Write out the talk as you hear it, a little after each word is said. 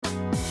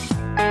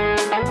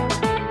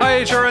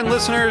HRN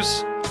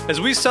listeners.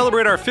 As we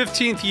celebrate our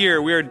 15th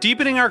year, we are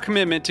deepening our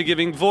commitment to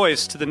giving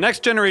voice to the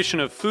next generation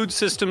of food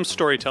systems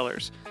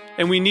storytellers,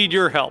 and we need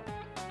your help.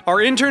 Our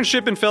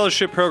internship and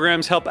fellowship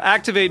programs help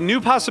activate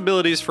new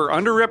possibilities for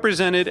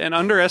underrepresented and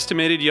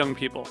underestimated young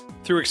people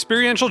through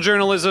experiential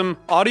journalism,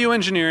 audio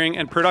engineering,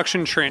 and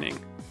production training.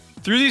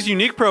 Through these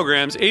unique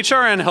programs,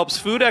 HRN helps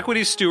food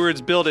equity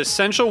stewards build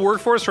essential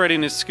workforce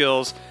readiness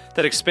skills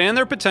that expand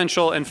their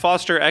potential and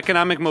foster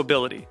economic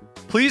mobility.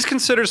 Please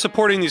consider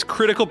supporting these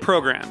critical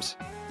programs.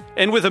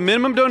 And with a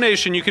minimum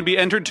donation, you can be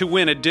entered to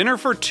win a dinner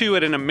for two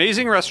at an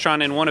amazing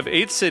restaurant in one of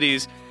 8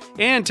 cities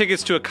and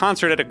tickets to a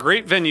concert at a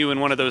great venue in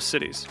one of those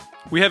cities.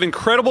 We have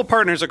incredible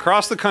partners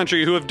across the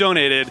country who have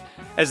donated,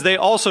 as they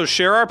also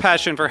share our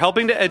passion for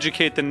helping to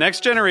educate the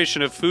next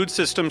generation of food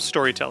systems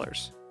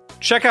storytellers.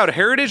 Check out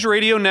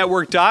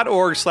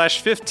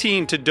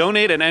heritageradionetwork.org/15 to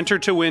donate and enter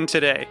to win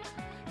today.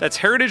 That's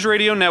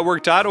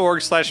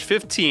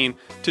heritageradionetwork.org/15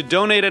 to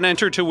donate and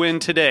enter to win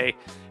today.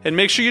 And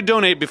make sure you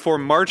donate before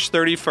March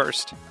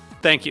 31st.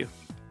 Thank you.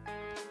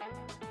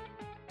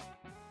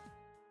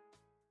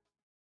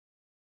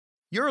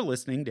 You're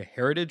listening to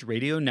Heritage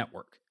Radio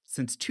Network.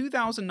 Since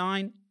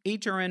 2009,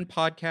 HRN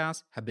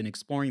podcasts have been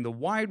exploring the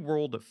wide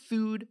world of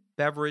food,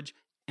 beverage,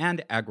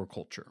 and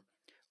agriculture.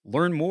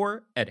 Learn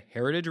more at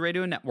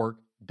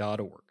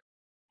heritageradionetwork.org.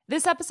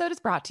 This episode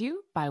is brought to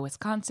you by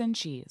Wisconsin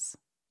Cheese.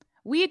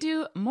 We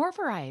do more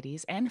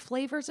varieties and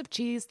flavors of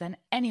cheese than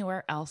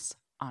anywhere else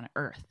on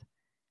Earth.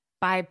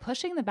 By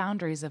pushing the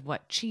boundaries of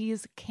what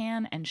cheese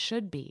can and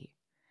should be,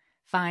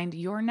 find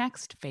your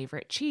next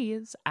favorite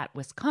cheese at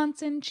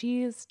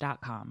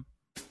wisconsincheese.com.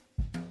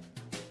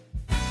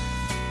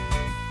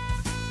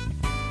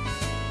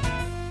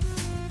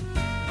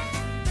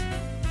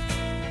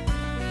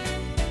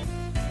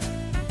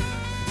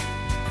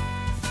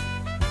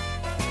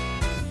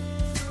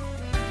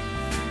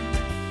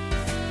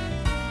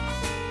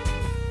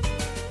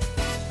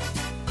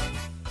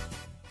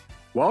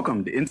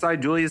 Welcome to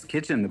Inside Julia's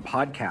Kitchen, the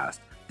podcast,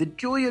 the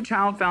Julia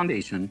Child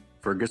Foundation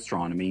for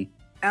Gastronomy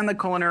and the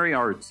Culinary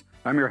Arts.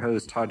 I'm your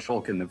host, Todd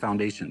Shulkin, the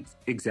Foundation's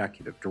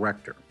Executive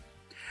Director.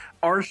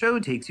 Our show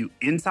takes you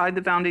inside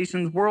the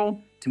Foundation's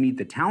world to meet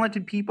the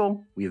talented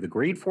people we have the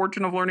great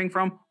fortune of learning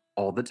from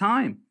all the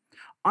time.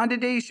 On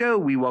today's show,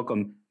 we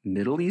welcome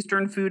Middle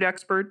Eastern food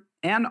expert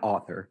and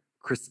author,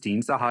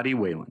 Christine Sahadi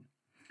Whalen.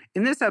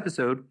 In this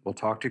episode, we'll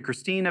talk to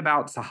Christine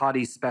about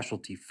Sahadi's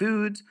specialty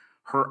foods,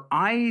 her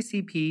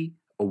IACP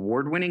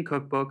award-winning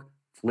cookbook,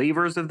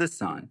 Flavors of the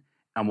Sun,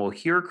 and we'll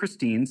hear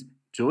Christine's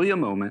Julia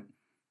moment.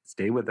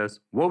 Stay with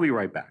us. We'll be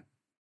right back.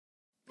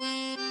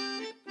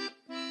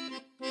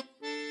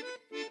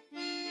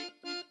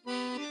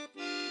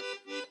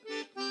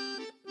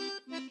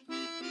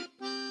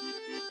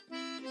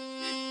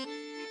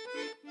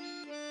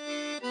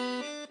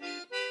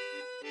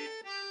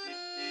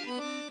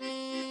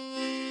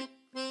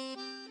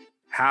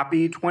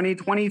 Happy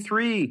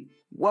 2023.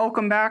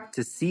 Welcome back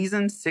to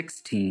Season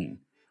 16.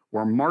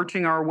 We're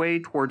marching our way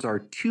towards our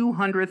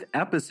 200th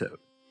episode.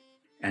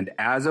 And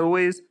as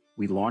always,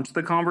 we launch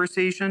the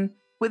conversation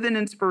with an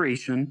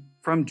inspiration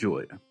from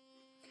Julia.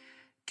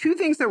 2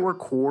 things that were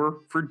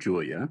core for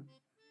Julia: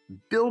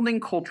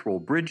 building cultural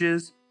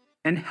bridges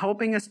and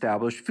helping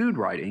establish food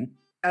writing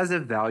as a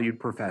valued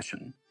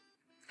profession.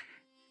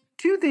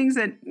 2 things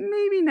that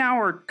maybe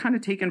now are kind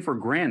of taken for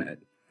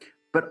granted,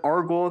 but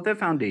our goal at the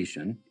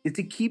Foundation is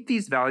to keep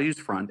these values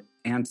front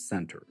and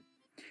center.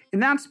 In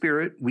that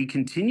spirit, we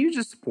continue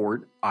to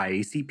support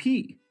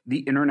IACP, the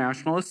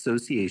International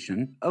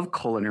Association of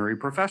Culinary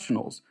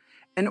Professionals,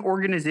 an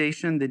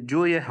organization that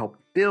Julia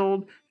helped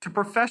build to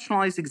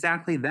professionalize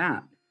exactly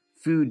that,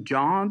 food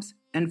jobs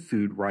and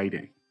food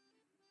writing.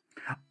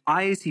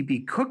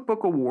 IACP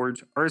Cookbook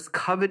Awards are as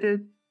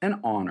coveted an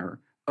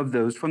honor of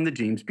those from the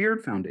James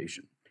Beard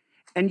Foundation.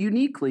 And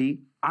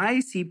uniquely,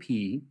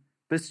 IACP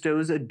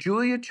bestows a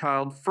Julia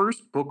Child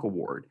First Book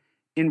Award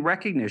in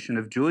recognition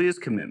of Julia's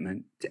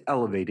commitment to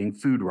elevating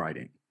food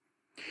writing.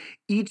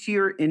 Each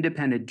year,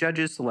 independent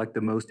judges select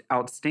the most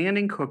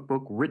outstanding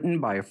cookbook written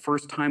by a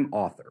first-time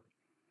author.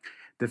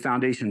 The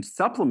Foundation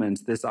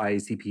supplements this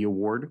IACP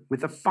award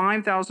with a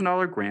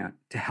 $5,000 grant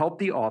to help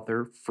the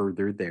author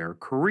further their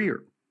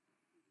career.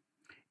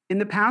 In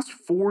the past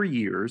 4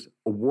 years,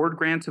 award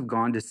grants have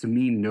gone to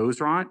Samin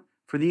Nosrat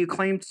for the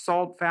acclaimed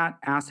Salt, Fat,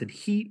 Acid,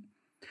 Heat,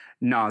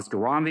 Naz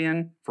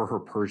Daravian for her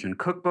Persian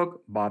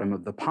cookbook, Bottom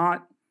of the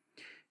Pot,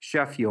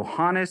 Chef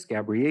Johannes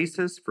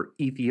Gabriasis for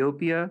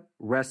Ethiopia,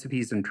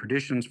 Recipes and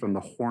Traditions from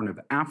the Horn of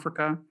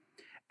Africa,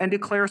 and to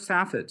Claire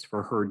Saffitz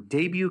for her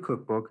debut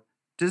cookbook,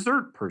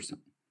 Dessert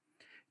Person.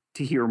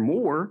 To hear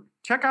more,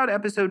 check out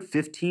episode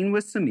 15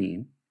 with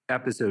Samin,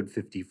 episode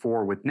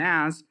 54 with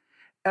Naz,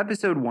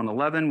 episode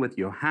 111 with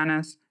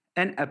Johannes,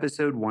 and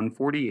episode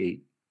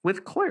 148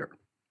 with Claire.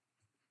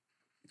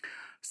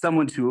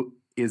 Someone who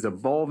is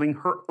evolving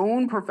her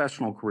own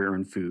professional career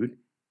in food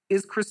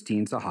is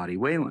Christine Sahadi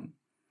Whalen.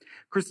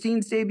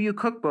 Christine's debut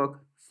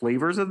cookbook,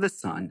 Flavors of the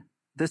Sun,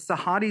 The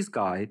Sahadi's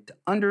Guide to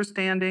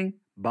Understanding,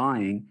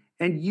 Buying,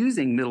 and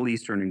Using Middle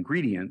Eastern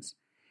Ingredients,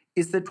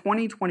 is the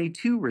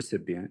 2022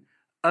 recipient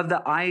of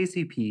the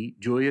IACP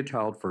Julia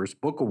Child First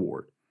Book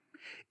Award.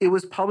 It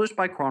was published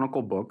by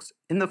Chronicle Books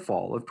in the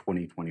fall of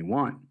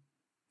 2021.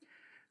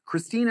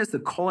 Christine is the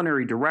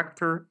culinary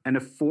director and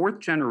a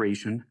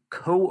fourth-generation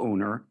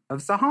co-owner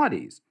of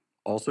Sahadi's,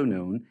 also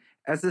known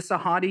as the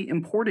Sahadi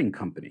Importing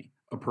Company,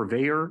 a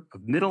purveyor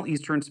of Middle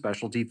Eastern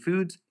specialty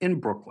foods in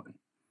Brooklyn.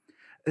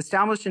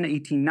 Established in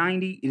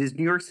 1890, it is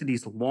New York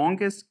City's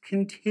longest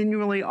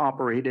continually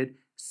operated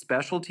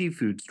specialty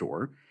food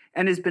store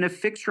and has been a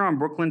fixture on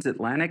Brooklyn's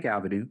Atlantic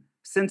Avenue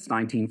since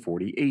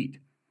 1948.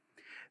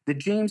 The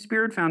James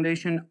Beard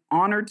Foundation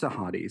honored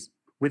Sahadi's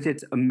with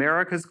its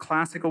America's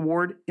Classic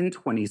Award in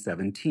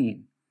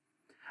 2017.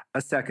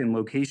 A second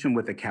location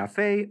with a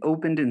cafe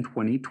opened in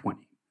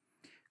 2020.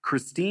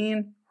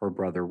 Christine, her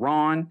brother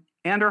Ron,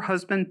 and her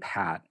husband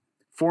Pat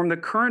form the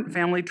current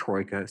family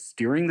troika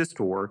steering the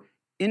store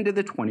into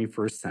the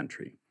 21st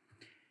century.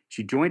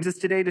 She joins us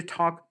today to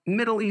talk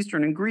Middle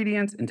Eastern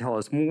ingredients and tell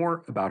us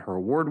more about her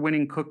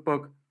award-winning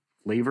cookbook,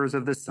 Flavors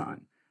of the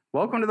Sun.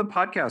 Welcome to the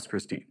podcast,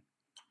 Christine.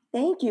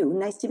 Thank you.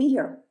 Nice to be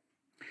here.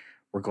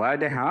 We're glad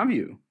to have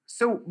you.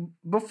 So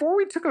before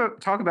we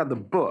talk about the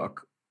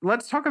book,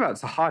 let's talk about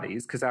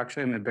Sahadi's, because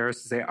actually I'm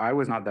embarrassed to say I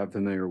was not that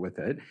familiar with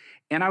it.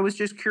 And I was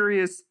just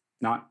curious,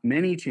 not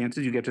many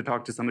chances you get to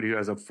talk to somebody who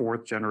has a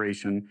fourth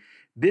generation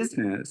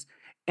business.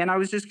 And I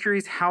was just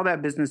curious how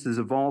that business has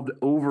evolved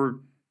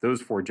over those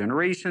four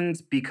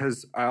generations,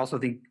 because I also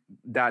think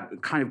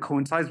that kind of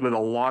coincides with a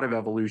lot of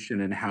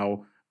evolution in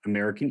how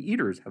American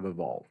eaters have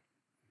evolved.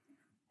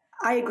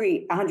 I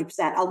agree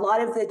 100%. A lot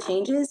of the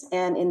changes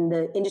and in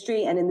the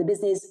industry and in the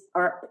business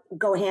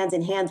go hands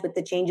in hands with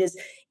the changes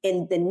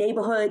in the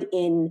neighborhood,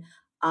 in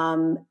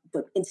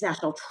the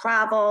international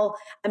travel.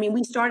 I mean,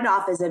 we started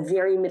off as a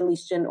very Middle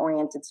Eastern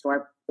oriented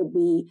store.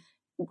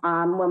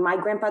 When my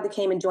grandfather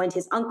came and joined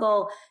his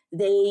uncle,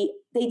 they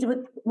did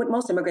what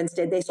most immigrants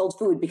did. They sold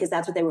food because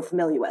that's what they were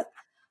familiar with.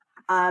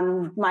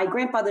 My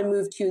grandfather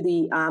moved to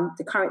the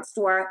current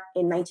store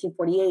in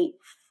 1948.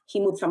 He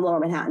moved from Lower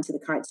Manhattan to the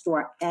current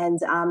store. And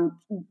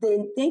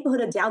the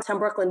neighborhood of downtown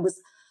Brooklyn was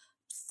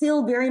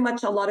still very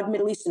much a lot of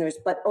Middle Easterners.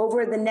 But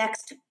over the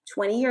next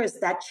 20 years,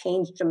 that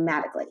changed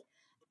dramatically.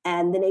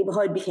 And the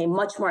neighborhood became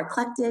much more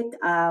eclectic,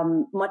 a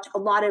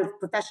lot of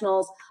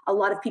professionals, a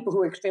lot of people who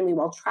were extremely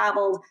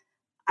well-traveled.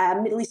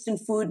 Middle Eastern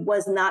food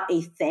was not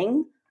a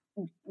thing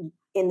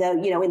in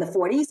the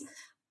 40s.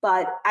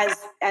 But as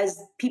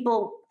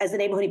the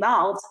neighborhood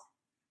evolved,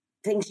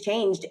 things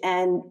changed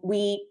and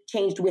we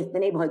changed with the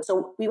neighborhood.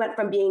 So we went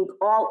from being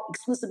all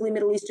exclusively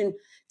Middle Eastern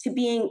to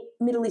being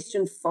Middle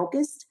Eastern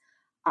focused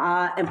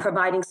and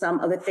providing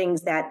some other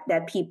things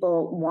that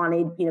people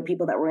wanted,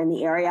 people that were in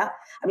the area.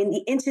 I mean,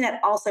 the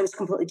internet also has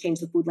completely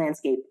changed the food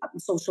landscape.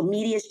 Social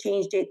media has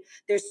changed it.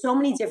 There's so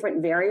many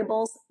different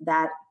variables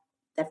that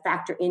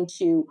factor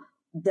into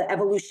the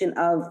evolution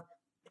of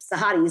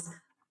Sahadi's,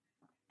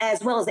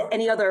 as well as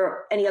any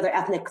other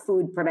ethnic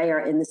food purveyor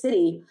in the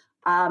city.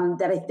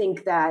 That I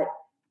think that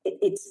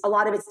it's a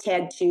lot of it's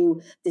tagged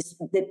to this,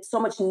 that so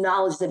much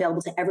knowledge is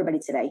available to everybody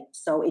today.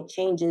 So it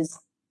changes,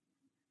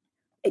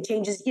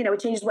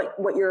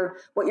 what you're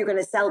going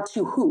to sell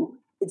to who.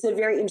 It's a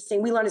very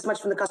interesting, we learn as much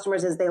from the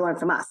customers as they learn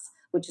from us,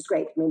 which is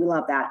great. I mean, we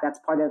love that. That's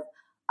part of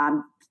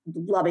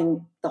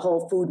loving the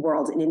whole food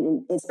world.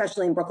 And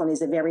especially in Brooklyn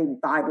is a very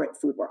vibrant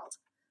food world.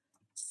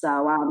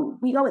 So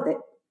we go with it.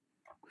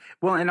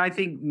 Well, and I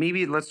think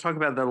maybe let's talk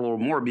about that a little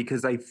more,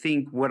 because I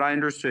think what I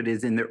understood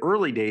is in the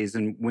early days,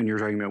 and when you're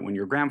talking about when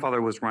your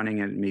grandfather was running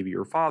it and maybe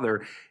your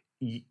father,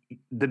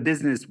 the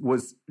business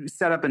was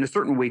set up in a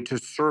certain way to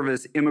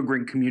service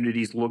immigrant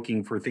communities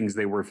looking for things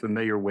they were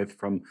familiar with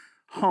from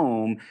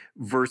home,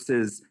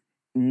 versus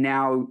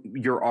now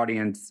your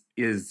audience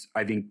is,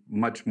 I think,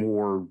 much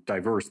more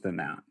diverse than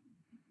that.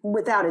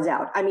 Without a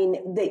doubt. I mean,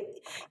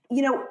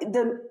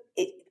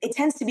 it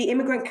tends to be,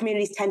 immigrant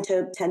communities tend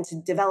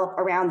to develop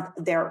around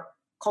their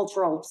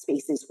cultural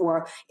spaces,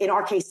 or in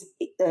our case,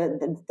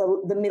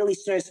 the Middle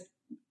Easterners,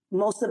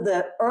 most of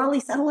the early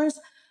settlers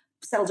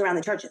settled around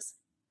the churches.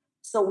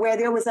 So where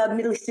there was a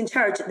Middle Eastern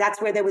church,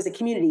 that's where there was a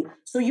community.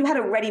 So you had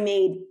a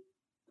ready-made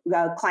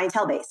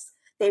clientele base.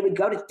 They would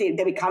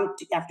come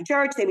after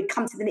church. They would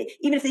come to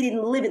even if they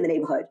didn't live in the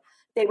neighborhood,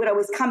 they would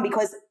always come,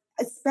 because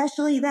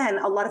especially then,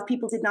 a lot of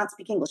people did not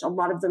speak English, a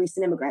lot of the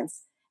recent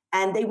immigrants,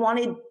 and they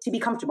wanted to be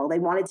comfortable. They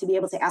wanted to be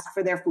able to ask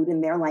for their food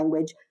in their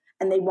language,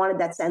 and they wanted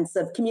that sense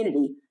of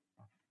community.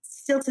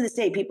 Still to this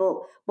day,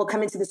 people will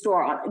come into the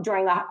store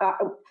during a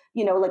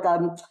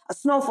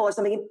snowfall or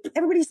something.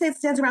 Everybody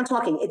stands around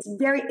talking.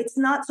 It's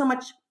not so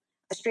much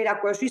a straight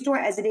out grocery store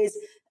as it is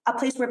a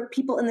place where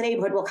people in the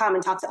neighborhood will come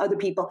and talk to other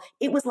people.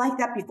 It was like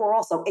that before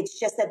also. It's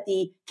just that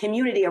the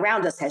community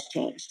around us has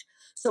changed.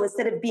 So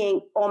instead of being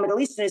all Middle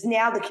Easterners,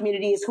 now the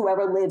community is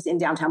whoever lives in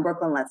downtown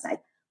Brooklyn, let's say.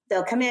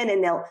 They'll come in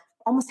and they'll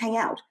almost hang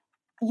out.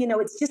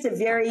 It's just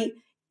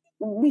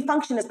we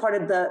function as part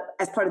of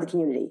the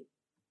community,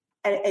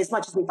 as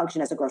much as we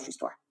function as a grocery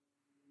store.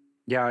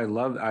 Yeah, I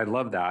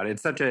love that.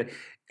 It's such a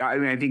I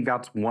mean, I think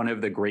that's one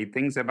of the great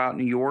things about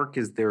New York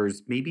is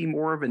there's maybe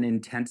more of an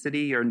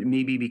intensity, or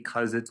maybe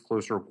because it's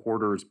closer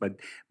quarters, but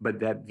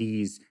that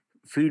these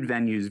food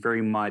venues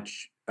very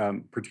much,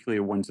 particularly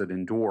ones that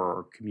endure,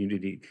 or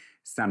community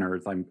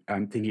centers.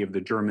 I'm thinking of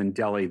the German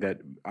deli that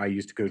I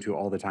used to go to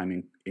all the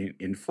time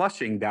in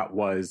Flushing. That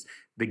was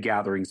the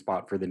gathering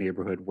spot for the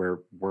neighborhood where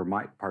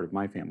my part of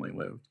my family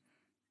lived.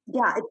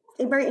 Yeah,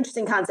 it's a very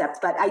interesting concept,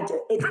 but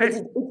it's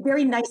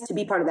very nice to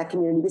be part of that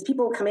community because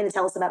people come in and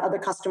tell us about other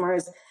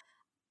customers.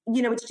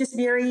 It's just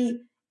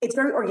it's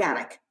very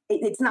organic.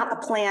 It's not a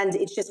planned,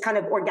 it's just kind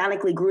of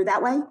organically grew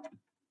that way.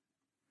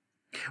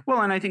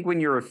 Well, and I think when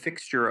you're a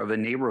fixture of a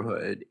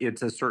neighborhood,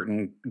 it's a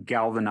certain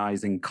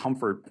galvanizing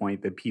comfort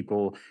point that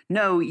people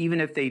know, even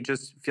if they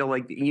just feel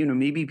like,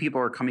 maybe people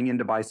are coming in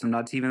to buy some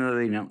nuts, even though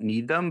they don't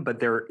need them, but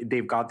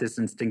they've got this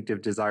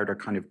instinctive desire to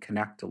kind of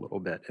connect a little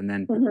bit. And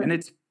then, and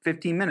it's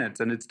 15 minutes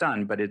and it's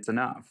done, but it's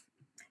enough.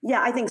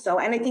 Yeah, I think so.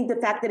 And I think the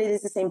fact that it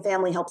is the same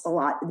family helps a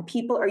lot. The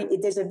people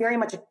there's a very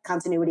much a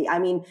continuity. I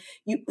mean,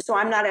 so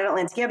I'm not at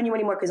Atlantic Avenue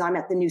anymore because I'm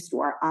at the new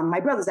store.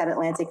 My brother's at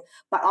Atlantic,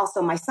 but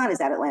also my son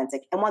is at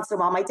Atlantic. And once in a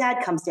while, my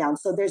dad comes down.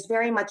 So there's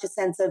very much a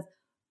sense of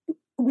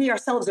we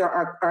ourselves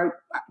are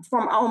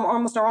from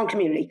almost our own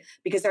community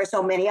because there are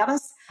so many of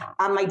us.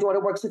 My daughter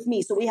works with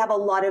me. So we have a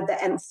lot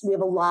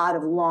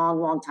of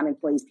long time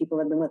employees. People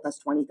have been with us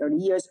 20, 30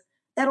 years.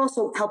 That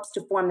also helps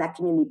to form that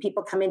community.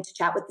 People come in to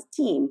chat with the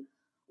team,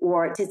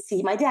 or to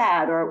see my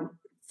dad, or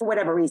for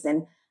whatever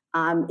reason.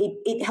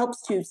 It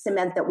helps to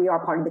cement that we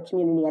are part of the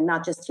community and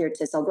not just here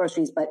to sell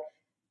groceries, but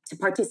to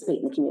participate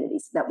in the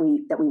communities that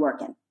we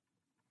work in.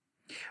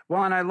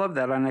 Well, and I love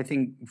that. And I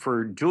think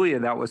for Julia,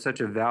 that was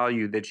such a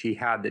value that she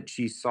had, that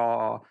she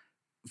saw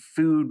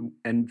food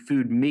and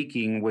food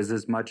making was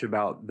as much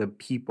about the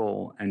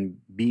people and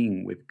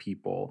being with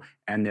people,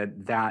 and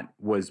that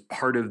was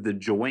part of the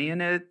joy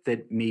in it,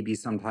 that maybe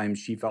sometimes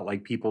she felt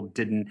like people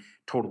didn't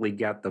totally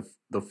get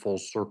the full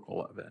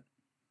circle of it.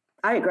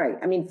 I agree.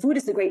 I mean, food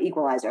is the great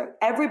equalizer.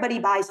 Everybody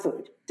buys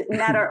food. No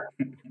matter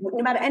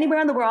anywhere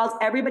in the world,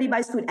 everybody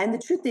buys food. And the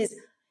truth is,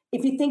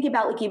 if you think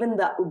about like even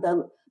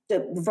the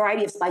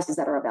variety of spices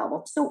that are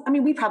available. So, I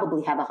mean, we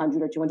probably have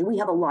 100 or 200. We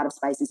have a lot of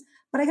spices.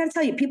 But I got to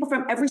tell you, people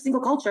from every single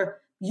culture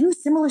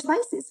use similar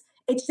spices.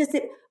 It's just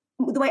that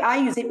the way I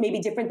use it may be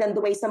different than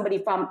the way somebody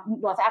from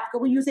North Africa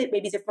will use it.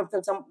 Maybe different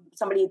from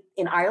somebody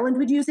in Ireland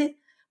would use it.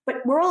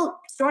 But we're all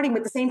starting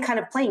with the same kind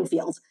of playing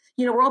field.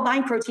 We're all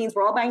buying proteins.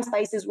 We're all buying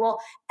spices.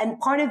 And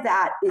part of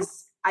that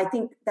is, I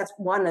think that's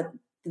one of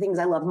the things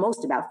I love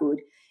most about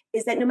food,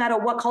 is that no matter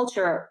what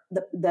culture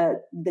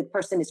the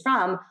person is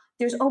from,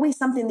 there's always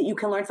something that you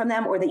can learn from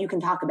them or that you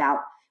can talk about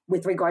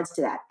with regards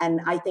to that.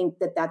 And I think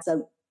that that's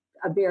a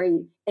very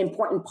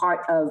important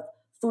part of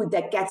food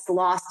that gets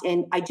lost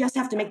in, I just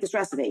have to make this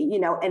recipe,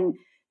 and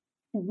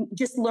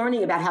just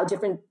learning about how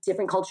different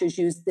cultures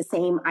use the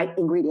same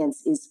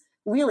ingredients is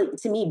really,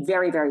 to me,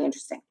 very, very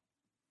interesting.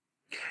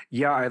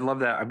 Yeah, I love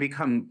that. I've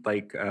become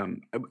like,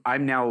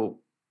 I'm now,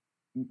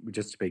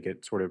 just to make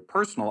it sort of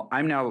personal,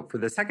 I'm now for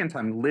the second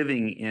time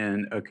living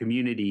in a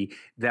community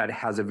that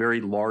has a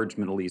very large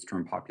Middle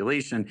Eastern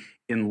population.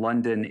 In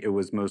London, it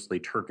was mostly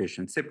Turkish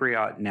and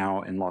Cypriot.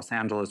 Now in Los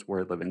Angeles,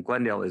 where I live in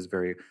Glendale, is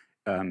very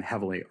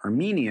heavily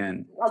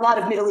Armenian. A lot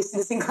of Middle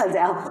Easterns in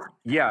Glendale.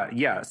 Yeah,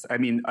 yes. I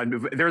mean,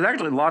 there's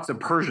actually lots of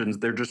Persians.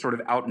 They're just sort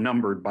of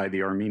outnumbered by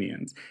the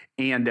Armenians.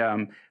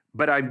 And,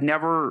 but I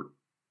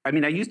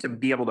used to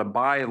be able to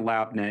buy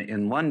labneh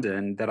in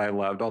London that I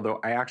loved, although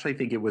I actually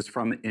think it was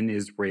from an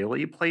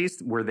Israeli place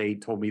where they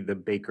told me the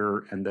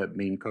baker and the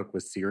main cook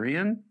was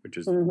Syrian, which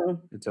is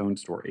its own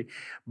story.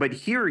 But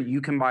here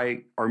you can buy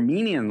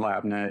Armenian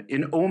labneh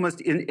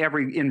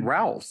in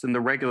Ralph's, in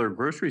the regular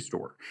grocery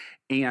store.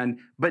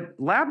 But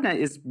labneh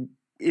is,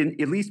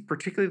 at least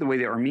particularly the way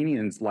the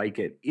Armenians like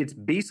it, it's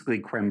basically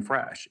creme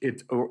fraiche.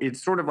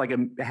 It's sort of like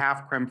a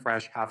half creme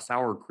fraiche, half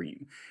sour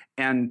cream.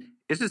 And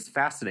it's just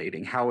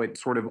fascinating how it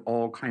sort of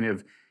all kind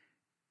of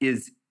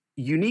is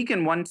unique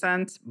in one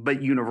sense,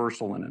 but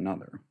universal in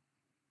another.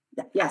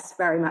 Yes,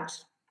 very much.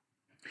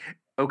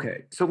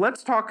 Okay, so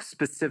let's talk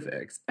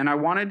specifics. And I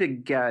wanted to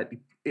get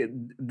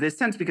this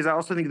sense because I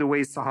also think the way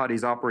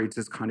Sahadi's operates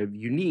is kind of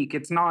unique.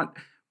 It's not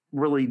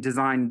really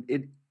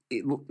designed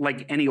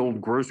like any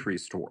old grocery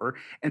store.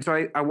 And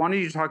so I wanted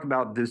you to talk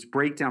about this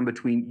breakdown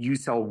between you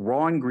sell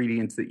raw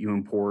ingredients that you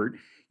import,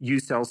 you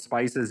sell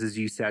spices, as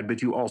you said,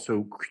 but you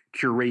also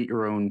curate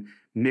your own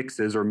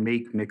mixes or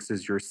make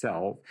mixes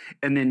yourself.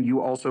 And then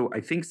you also, I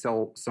think,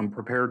 sell some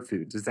prepared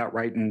foods. Is that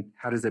right? And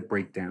how does it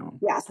break down?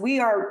 Yes,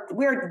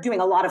 we're doing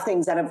a lot of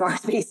things out of our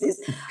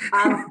spaces,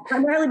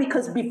 primarily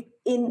because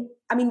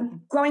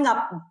growing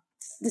up,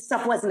 this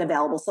stuff wasn't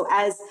available. So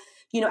as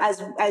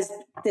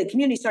the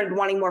community started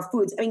wanting more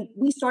foods,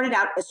 we started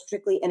out as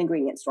strictly an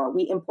ingredient store.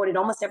 We imported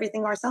almost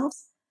everything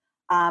ourselves.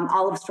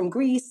 Olives from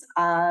Greece,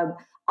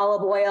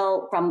 olive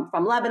oil from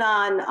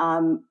Lebanon,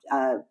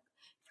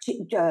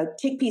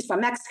 chickpeas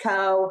from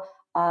Mexico,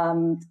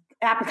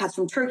 apricots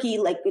from Turkey,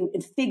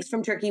 and figs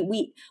from Turkey.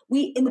 We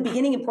in the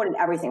beginning imported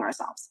everything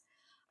ourselves.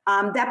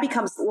 That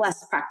becomes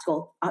less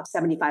practical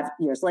 75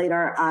 years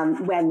later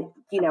when,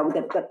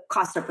 the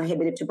costs are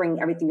prohibitive to bring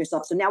everything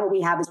yourself. So now what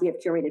we have is we have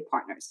curated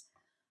partners.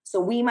 So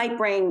we might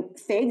bring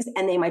figs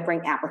and they might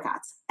bring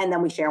apricots, and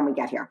then we share when we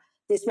get here.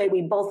 This way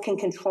we both can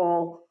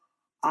control,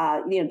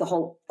 the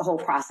whole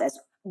process.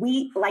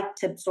 We like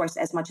to source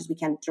as much as we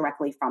can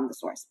directly from the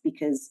source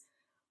because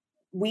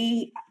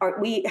we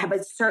have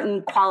a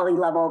certain quality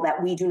level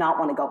that we do not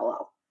want to go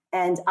below.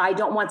 And I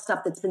don't want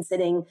stuff that's been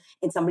sitting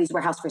in somebody's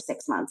warehouse for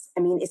 6 months.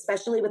 I mean,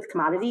 especially with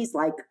commodities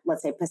like,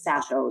 let's say,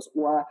 pistachios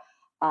or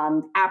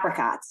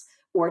apricots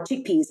or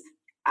chickpeas.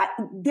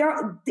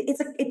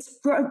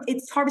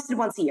 It's harvested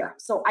once a year.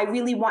 So I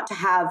really want to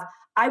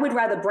I would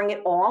rather bring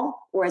it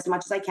all or as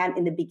much as I can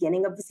in the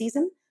beginning of the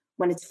season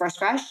when it's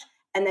fresh,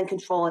 and then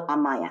control it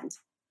on my end.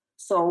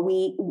 So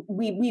we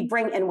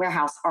bring and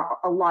warehouse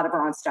a lot of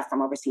our own stuff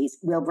from overseas.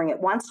 We'll bring it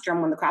once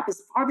during when the crop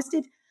is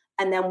harvested,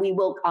 and then we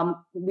will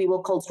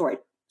cold store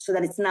it so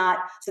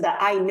that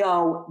I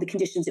know the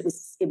conditions it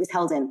was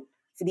held in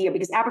for the year,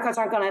 because apricots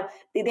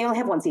they only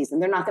have one season.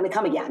 They're not going to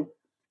come again.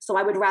 So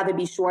I would rather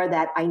be sure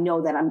that I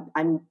know that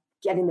I'm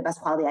getting the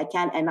best quality I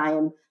can, and I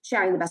am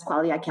sharing the best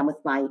quality I can with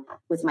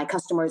my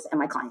customers and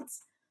my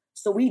clients.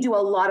 So we do a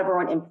lot of our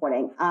own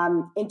importing.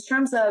 In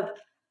terms of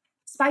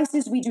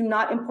spices, we do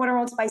not import our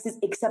own spices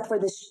except for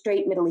the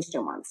straight Middle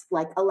Eastern ones,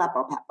 like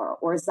Aleppo pepper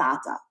or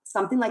za'atar,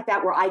 something like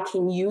that, where I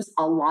can use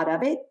a lot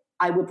of it.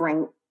 I would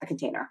bring a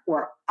container,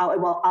 or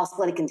I'll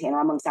split a container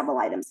among several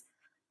items.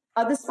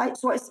 Other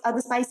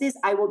spices,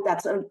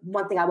 that's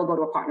one thing I will go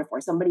to a partner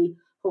for, somebody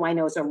who I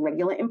know is a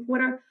regular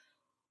importer.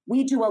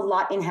 We do a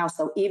lot in-house,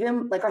 though.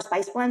 Even like our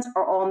spice blends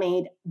are all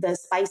made. The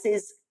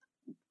spices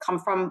come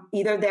from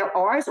either they're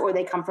ours or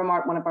they come from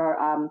one of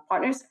our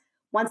partners.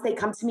 Once they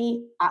come to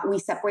me, we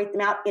separate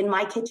them out. In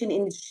my kitchen in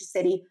Industry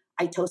City,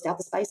 I toast out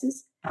the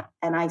spices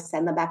and I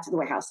send them back to the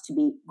warehouse to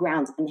be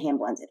ground and hand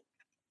blended.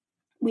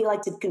 We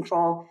like to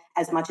control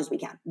as much as we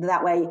can.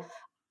 That way,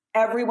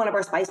 every one of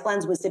our spice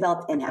blends was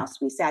developed in-house.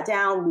 We sat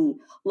down, we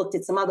looked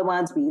at some other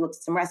ones, we looked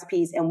at some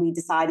recipes, and we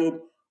decided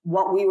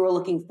what we were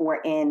looking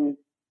for in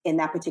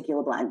that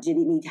particular blend. Did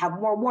it need to have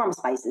more warm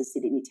spices?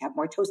 Did it need to have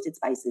more toasted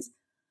spices?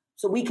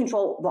 So we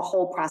control the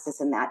whole process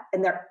in that,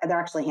 and they're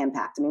actually hand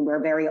packed. I mean,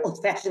 we're very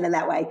old fashioned in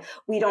that way.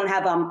 We don't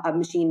have a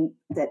machine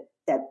that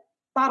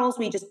bottles.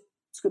 We just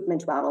scoop them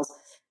into bottles,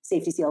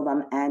 safety seal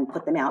them, and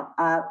put them out.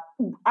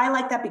 I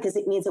like that because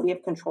it means that we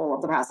have control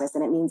of the process,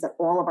 and it means that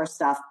all of our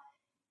stuff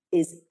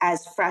is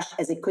as fresh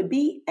as it could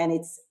be, and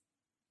it's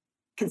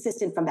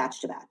consistent from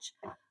batch to batch.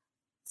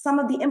 Some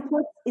of the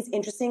imports is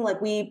interesting.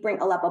 Like we bring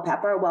Aleppo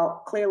pepper.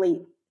 Well,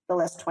 clearly the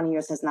last 10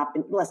 years has not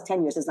been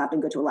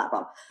good to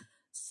Aleppo.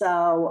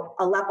 So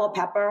Aleppo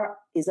pepper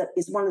is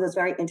one of those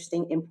very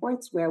interesting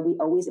imports where we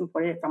always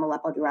imported it from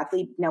Aleppo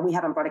directly. Now we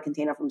haven't brought a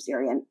container from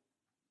Syria in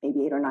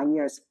maybe 8 or 9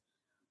 years.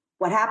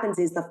 What happens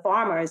is the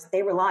farmers,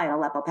 they rely on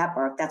Aleppo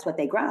pepper. That's what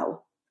they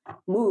grow.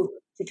 Move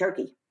to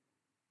Turkey.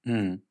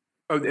 Mm.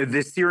 Oh,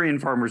 the Syrian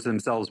farmers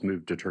themselves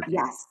moved to Turkey.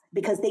 Yes,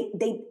 because they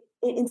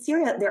in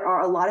Syria, there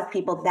are a lot of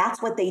people.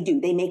 That's what they do.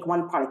 They make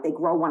one product. They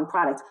grow one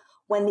product.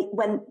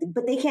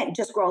 But they can't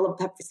just grow Aleppo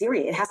pepper for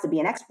Syria. It has to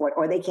be an export,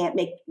 or they can't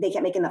make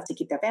enough to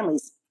keep their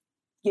families,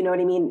 you know what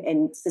I mean,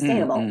 and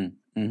sustainable.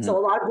 Mm-hmm. So a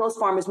lot of those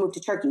farmers moved to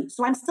Turkey.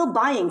 So I'm still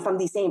buying from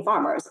these same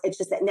farmers. It's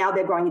just that now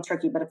they're growing in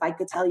Turkey. But if I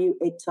could tell you,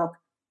 it took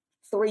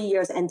 3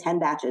 years and 10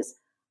 batches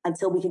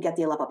until we could get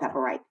the Aleppo pepper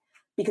right.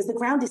 Because the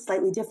ground is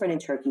slightly different in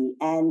Turkey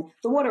and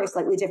the water is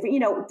slightly different. You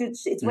know,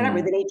 it's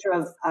whatever, the nature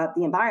of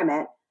the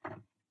environment.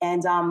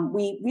 And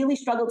we really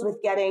struggled with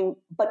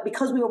but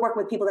because we were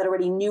working with people that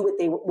already knew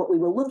what we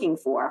were looking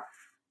for,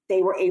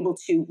 they were able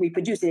to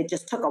reproduce it. It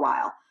just took a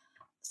while.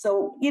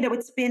 So, you know,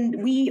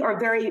 we are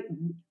very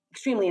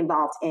extremely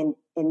involved in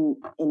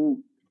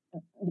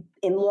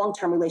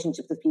long-term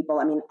relationships with people.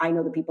 I mean, I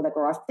know the people that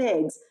grow our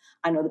figs.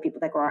 I know the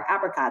people that grow our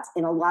apricots.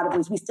 In a lot of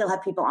ways, we still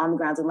have people on the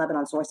grounds in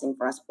Lebanon sourcing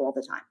for us all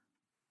the time.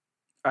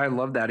 I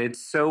love that.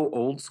 It's so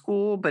old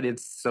school, but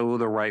it's so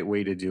the right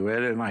way to do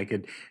it. And I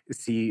could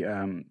see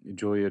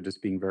Julia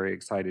just being very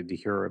excited to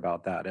hear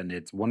about that. And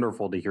it's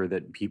wonderful to hear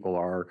that people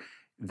are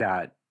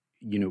that,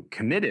 you know,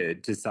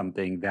 committed to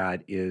something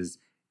that is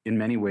in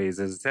many ways,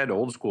 as I said,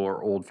 old school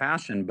or old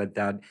fashioned, but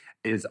that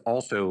is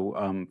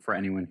also for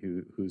anyone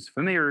who's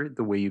familiar,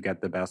 the way you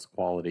get the best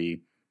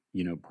quality,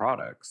 you know,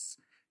 products.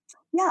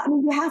 Yeah, I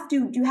mean,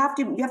 you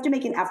have to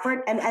make an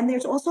effort, and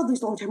there's also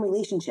these long-term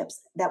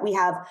relationships that we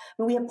have.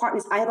 When we have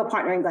partners, I have a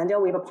partner in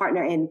Glendale, we have a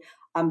partner in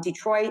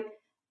Detroit,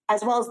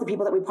 as well as the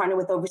people that we partner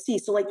with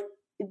overseas. So, like,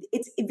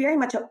 it's very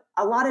much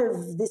a lot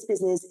of this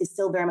business is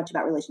still very much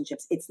about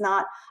relationships. It's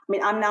not. I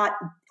mean, I'm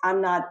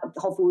not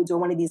Whole Foods or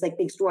one of these like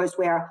big stores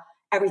where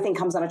everything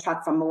comes on a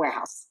truck from a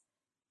warehouse.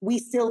 We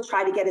still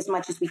try to get as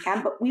much as we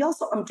can, but we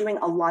also are doing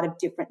a lot of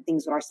different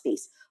things with our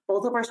space.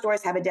 Both of our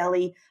stores have a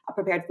deli, a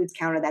prepared foods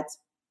counter that's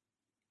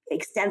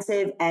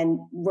extensive and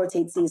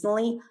rotates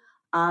seasonally.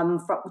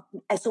 And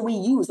so we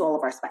use all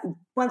of our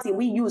once again,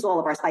 we use all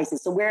of our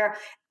spices. So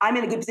I'm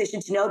in a good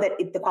position to know that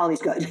the quality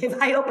is good.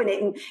 If I open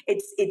it and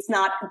it's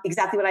not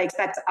exactly what I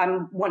expect,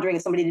 I'm wondering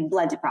if somebody didn't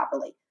blend it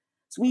properly.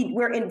 So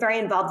we're very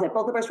involved in it.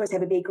 Both of our stores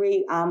have a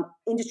bakery.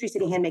 Industry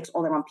City hand makes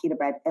all their own pita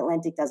bread.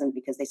 Atlantic doesn't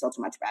because they sell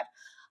too much bread.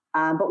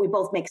 But we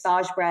both make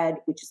Sage bread,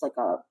 which is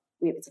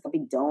it's like a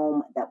big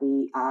dome that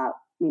we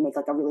make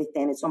like a really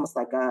thin. It's almost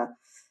like a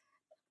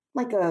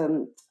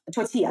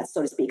tortilla,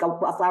 so to speak,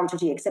 a flour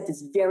tortilla, except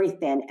it's very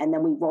thin. And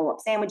then we roll up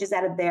sandwiches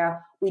out of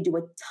there. We do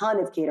a ton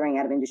of catering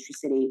out of Industry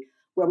City,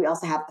 where we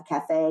also have a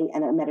cafe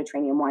and a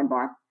Mediterranean wine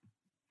bar.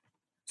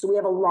 So we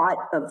have a lot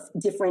of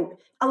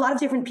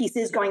different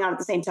pieces going on at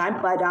the same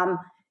time,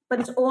 but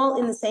it's all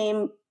in the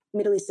same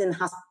Middle Eastern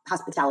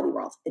hospitality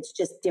world. It's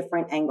just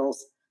different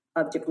angles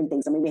of different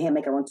things. I mean, we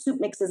make our own soup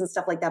mixes and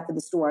stuff like that for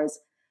the stores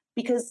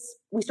because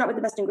we start with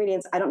the best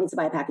ingredients. I don't need to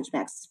buy a packaged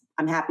mix.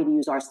 I'm happy to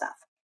use our stuff.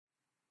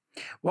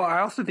 Well,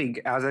 I also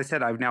think, as I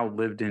said, I've now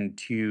lived in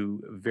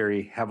two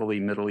very heavily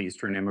Middle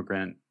Eastern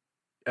immigrant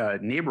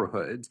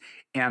neighborhoods,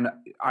 and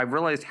I've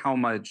realized how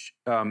much,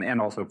 and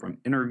also from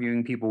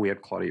interviewing people, we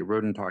had Claudia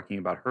Roden talking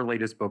about her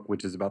latest book,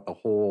 which is about the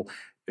whole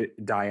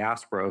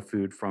diaspora of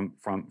food from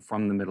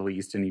the Middle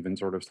East and even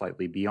sort of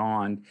slightly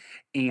beyond,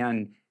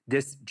 and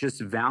this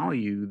just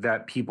value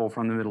that people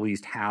from the Middle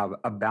East have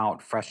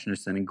about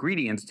freshness and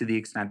ingredients, to the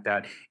extent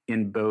that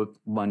in both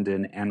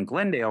London and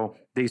Glendale,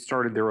 they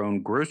started their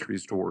own grocery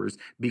stores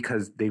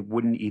because they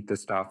wouldn't eat the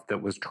stuff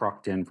that was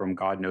trucked in from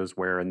God knows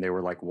where. And they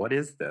were like, what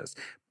is this?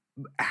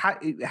 How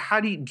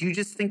do you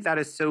just think that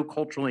is so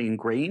culturally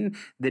ingrained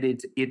that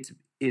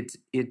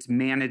it's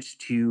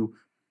managed to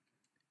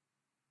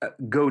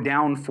go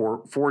down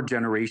for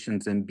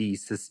generations and be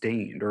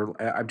sustained?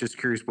 Or I'm just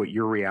curious what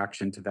your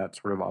reaction to that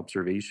sort of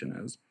observation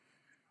is.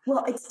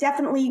 Well, it's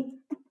definitely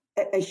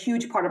a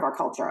huge part of our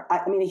culture.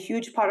 I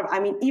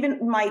mean,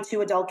 even my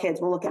two adult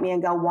kids will look at me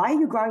and go, why are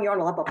you growing your own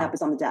Aleppo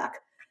peppers on the deck?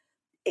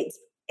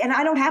 And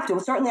I don't have to.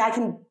 Certainly I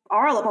can.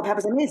 Our Aleppo pepper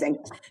is amazing.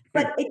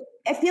 But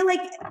I feel like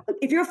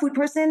if you're a food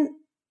person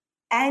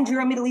and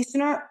you're a Middle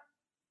Easterner,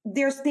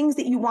 there's things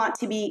that you want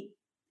to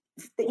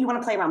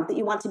play around with, that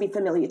you want to be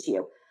familiar to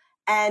you.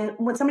 And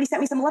when somebody sent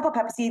me some Aleppo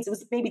pepper seeds, it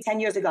was maybe 10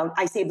 years ago.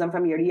 I saved them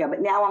from year to year,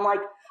 but now I'm like,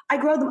 I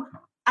grow them.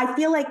 I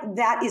feel like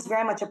that is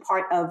very much a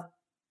part of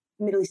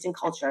Middle Eastern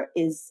culture.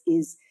 Is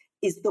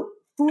the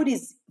food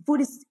is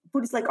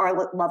like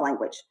our love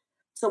language.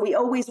 So we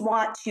always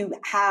want to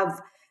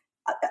have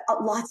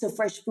lots of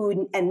fresh food,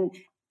 and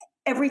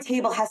every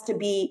table has to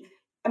be.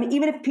 I mean,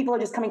 even if people are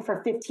just coming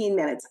for 15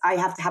 minutes, I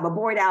have to have a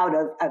board out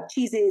of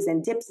cheeses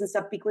and dips and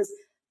stuff, because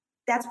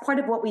that's part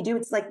of what we do.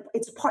 It's like,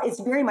 it's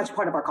very much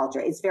part of our culture.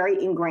 It's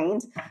very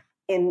ingrained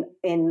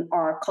in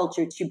our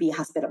culture to be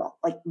hospitable.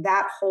 Like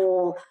that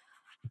whole,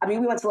 I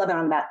mean, we went to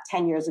Lebanon about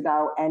 10 years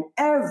ago, and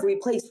every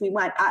place we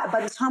went,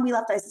 by the time we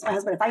left, I said to my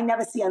husband, if I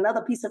never see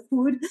another piece of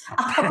food,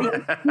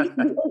 we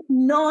ate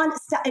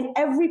non-stop, and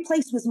every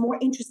place was more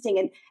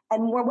interesting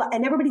and more,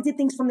 and everybody did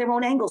things from their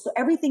own angle. So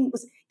there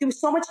was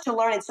so much to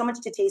learn and so much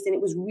to taste, and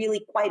it was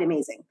really quite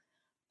amazing.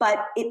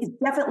 But it's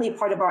definitely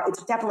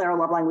it's definitely our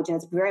love language, and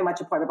it's very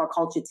much a part of our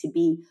culture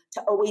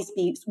to always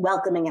be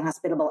welcoming and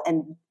hospitable,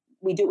 and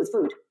we do it with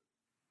food.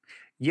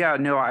 Yeah,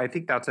 no, I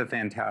think that's a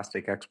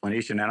fantastic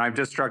explanation. And I've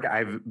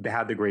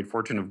had the great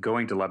fortune of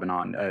going to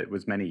Lebanon. It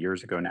was many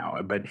years ago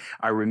now, but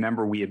I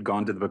remember we had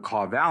gone to the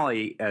Bekaa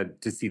Valley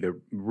to see the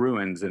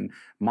ruins and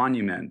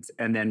monuments.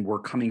 And then we're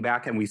coming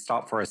back and we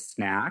stopped for a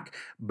snack,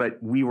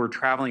 but we were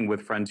traveling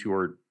with friends who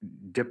are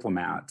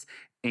diplomats.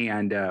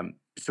 And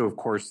so, of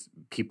course,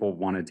 people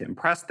wanted to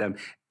impress them.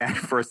 And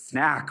for a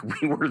snack,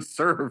 we were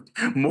served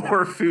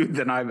more food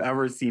than I've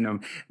ever seen in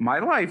my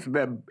life.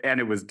 And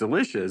it was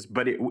delicious.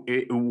 But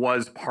it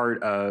was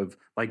part of,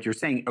 like you're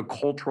saying, a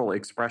cultural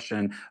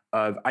expression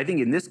of, I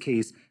think in this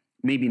case,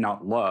 maybe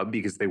not love,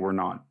 because they were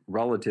not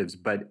relatives,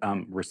 but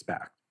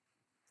respect.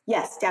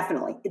 Yes,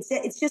 definitely.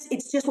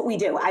 It's just what we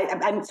do.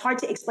 It's hard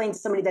to explain to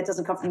somebody that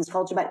doesn't come from this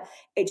culture, but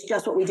it's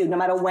just what we do. No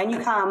matter when you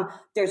come,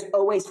 there's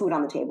always food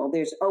on the table.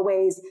 There's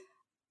always...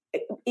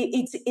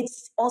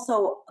 It's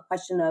also a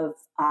question of,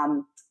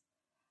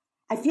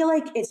 I feel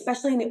like,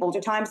 especially in the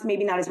older times,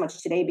 maybe not as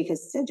much today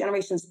because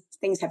generations,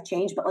 things have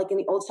changed, but like in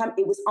the old time,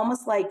 it was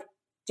almost like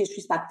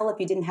disrespectful if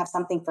you didn't have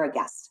something for a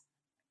guest.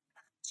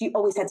 So you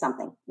always had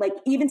something. Like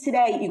even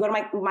today, you go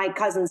to my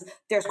cousin's,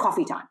 there's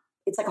coffee time.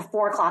 It's like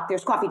 4:00,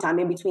 there's coffee time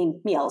in between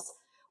meals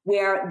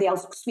where they'll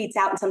sweets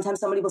out, and sometimes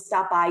somebody will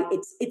stop by.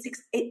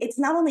 It's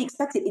not only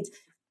expected,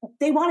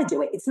 they want to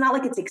do it. It's not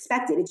like it's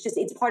expected.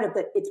 It's part of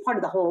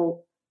the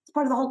whole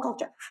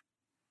culture.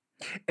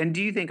 And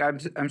do you think,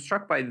 I'm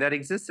struck by that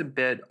exists a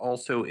bit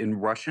also in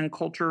Russian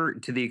culture,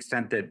 to the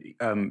extent that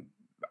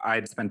I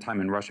had spent time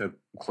in Russia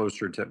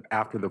closer to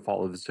after the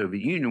fall of the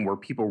Soviet Union, where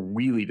people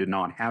really did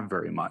not have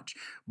very much,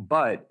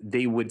 but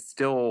they would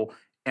still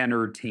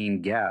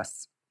entertain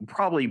guests,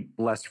 probably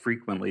less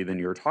frequently than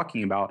you're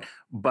talking about,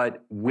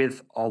 but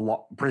with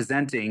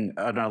presenting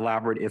an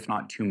elaborate, if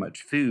not too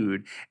much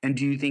food. And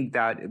do you think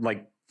that,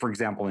 like, for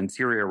example, in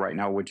Syria right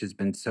now, which has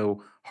been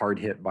so hard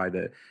hit by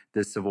the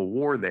civil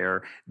war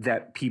there,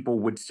 that people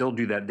would still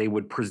do that. They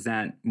would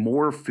present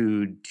more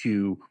food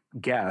to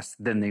guests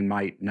than they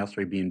might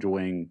necessarily be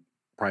enjoying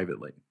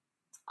privately.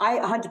 I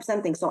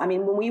 100% think so. I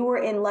mean, when we were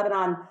in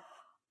Lebanon,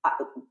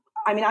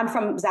 I'm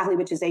from Sahadi,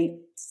 which is a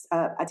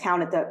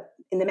town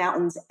in the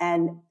mountains,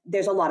 and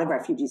there's a lot of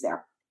refugees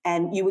there.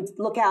 And you would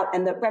look out,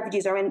 and the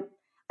refugees are in.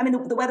 I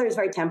mean, the weather is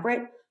very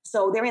temperate,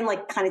 so they're in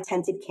like kind of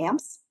tented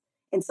camps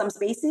in some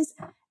spaces,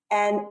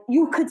 and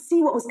you could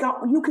see what was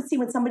going. You could see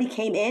when somebody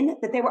came in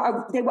that they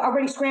were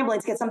already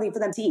scrambling to get something for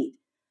them to eat,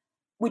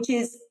 which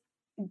is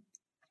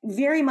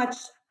very much.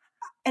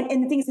 And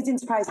the thing is, it didn't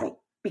surprise me,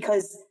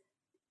 because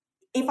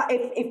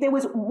if there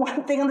was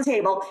one thing on the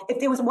table, if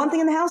there was one thing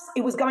in the house,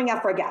 it was going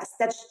out for a guest.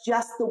 That's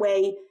just the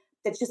way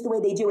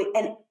they do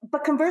it.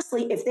 But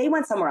conversely, if they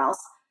went somewhere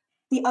else,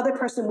 the other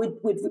person would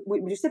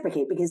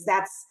reciprocate, because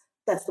that's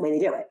the way they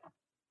do it.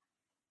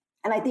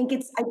 And I think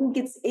it's a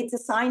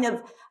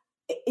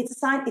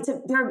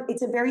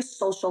very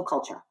social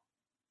culture,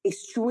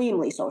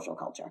 extremely social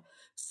culture.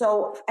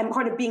 So, and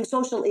part of being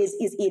social is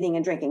eating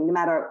and drinking, no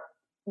matter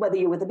whether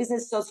you're with a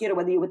business associate or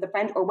whether you're with a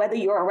friend or whether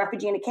you're a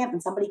refugee in a camp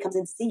and somebody comes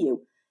in to see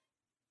you.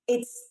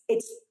 It's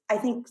I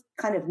think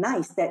kind of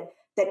nice that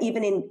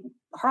even in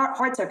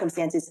hard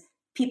circumstances,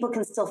 people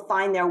can still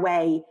find their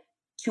way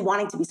to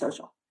wanting to be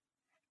social.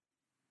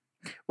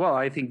 Well,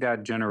 I think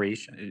that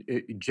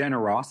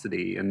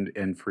generosity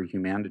and for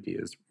humanity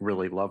is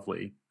really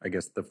lovely. I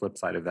guess the flip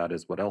side of that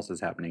is what else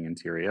is happening in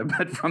Syria.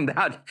 But from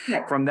that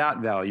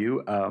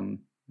value,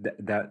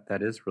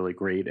 that is really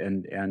great,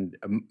 and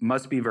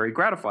must be very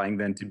gratifying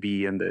then to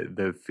be in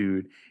the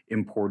food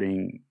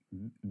importing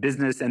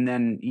business, and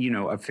then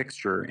a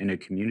fixture in a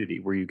community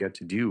where you get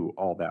to do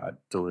all that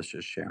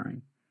delicious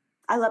sharing.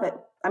 I love it.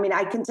 I mean,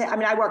 I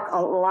work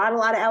a lot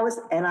of hours,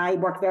 and I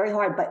work very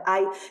hard, but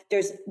I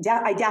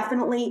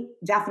definitely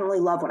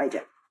love what I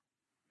do.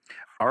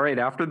 All right.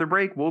 After the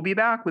break, we'll be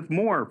back with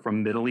more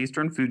from Middle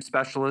Eastern food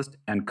specialist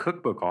and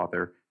cookbook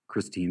author,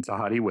 Christine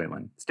Sahadi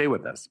Whalen. Stay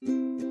with us.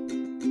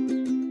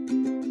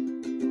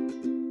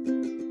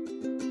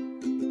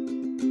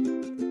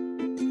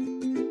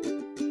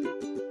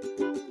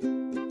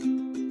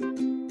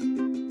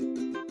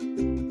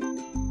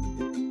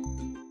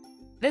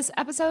 This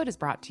episode is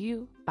brought to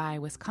you by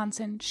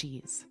Wisconsin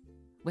Cheese.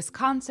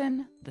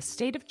 Wisconsin, the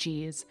state of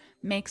cheese,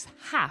 makes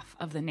half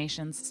of the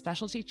nation's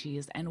specialty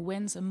cheese and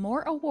wins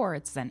more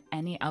awards than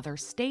any other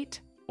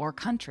state or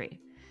country.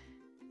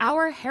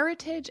 Our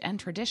heritage and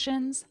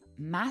traditions,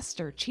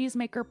 master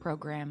cheesemaker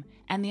program,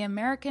 and the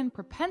American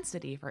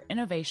propensity for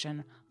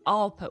innovation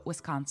all put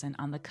Wisconsin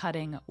on the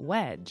cutting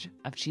edge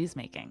of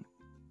cheesemaking.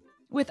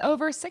 With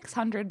over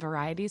 600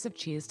 varieties of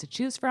cheese to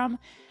choose from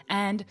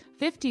and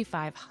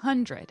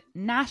 5,500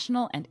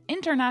 national and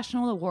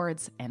international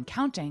awards and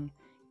counting,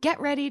 get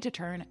ready to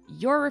turn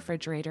your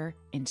refrigerator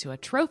into a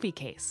trophy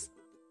case.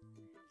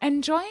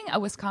 Enjoying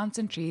a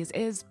Wisconsin cheese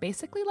is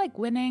basically like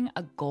winning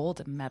a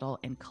gold medal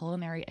in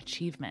culinary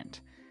achievement.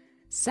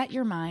 Set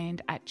your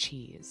mind at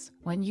cheese.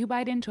 When you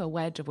bite into a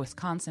wedge of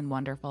Wisconsin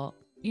Wonderful,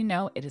 you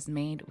know it is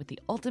made with the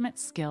ultimate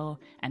skill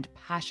and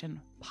passion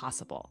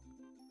possible.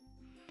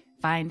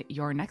 Find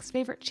your next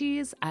favorite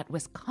cheese at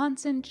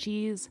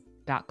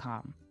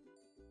wisconsincheese.com.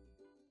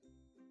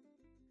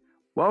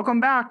 Welcome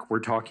back.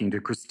 We're talking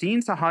to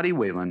Christine Sahadi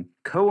Whalen,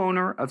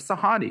 co-owner of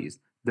Sahadi's,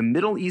 the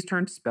Middle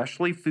Eastern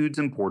specialty foods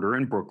importer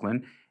in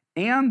Brooklyn,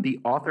 and the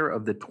author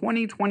of the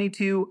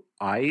 2022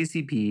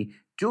 IACP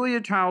Julia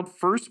Child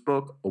First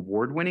Book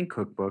award-winning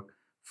cookbook,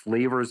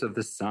 Flavors of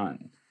the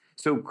Sun.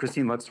 So,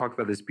 Christine, let's talk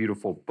about this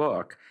beautiful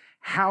book.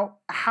 How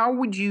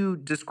would you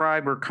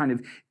describe or kind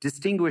of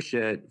distinguish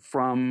it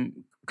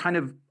from kind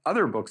of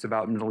other books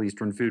about Middle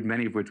Eastern food,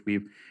 many of which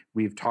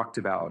we've talked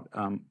about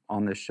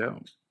on this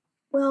show?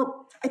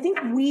 Well, I think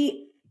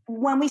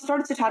when we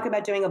started to talk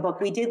about doing a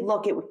book, we did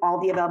look at all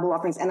the available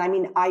offerings. And I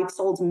mean, I've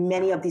sold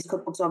many of these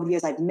cookbooks over the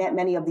years. I've met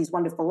many of these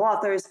wonderful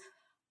authors.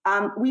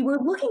 We were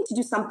looking to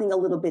do something a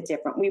little bit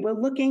different. We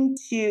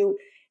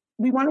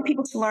wanted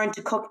people to learn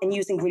to cook and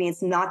use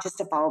ingredients, not just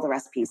to follow the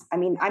recipes. I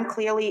mean, I'm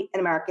clearly an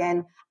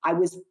American. I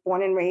was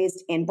born and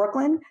raised in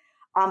Brooklyn,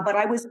 but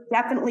I was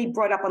definitely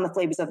brought up on the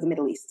flavors of the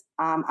Middle East.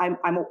 I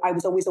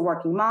was always a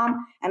working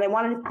mom, and I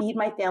wanted to feed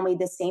my family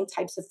the same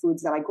types of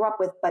foods that I grew up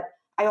with, but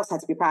I also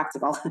had to be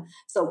practical.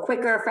 So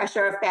quicker,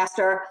 fresher,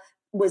 faster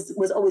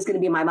was always going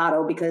to be my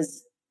motto,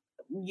 because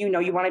you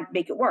want to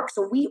make it work.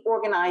 So we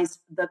organized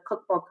the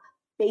cookbook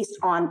based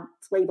on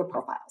flavor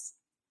profiles.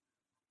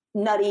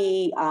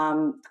 Nutty,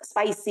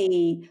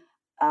 spicy,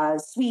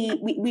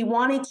 sweet. We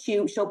wanted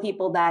to show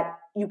people that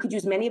you could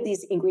use many of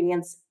these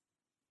ingredients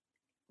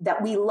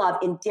that we love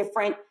in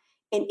different.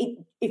 And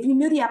if you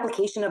knew the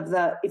application of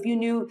if you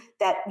knew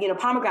that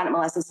pomegranate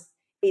molasses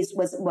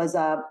was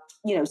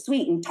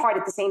sweet and tart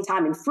at the same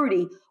time and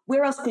fruity,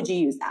 where else could you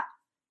use that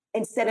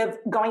instead of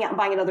going out and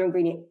buying another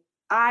ingredient?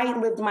 I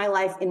lived my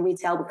life in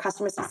retail where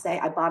customers would say,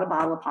 "I bought a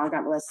bottle of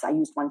pomegranate molasses. I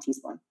used 1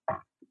 teaspoon."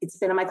 It's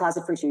been in my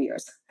closet for 2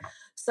 years.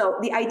 So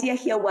the idea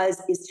here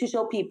is to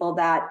show people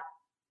that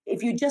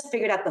if you just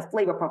figured out the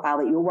flavor profile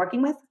that you were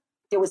working with,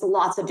 there was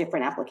lots of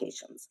different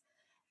applications.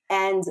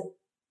 And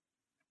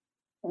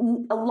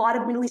a lot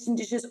of Middle Eastern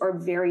dishes are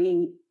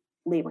very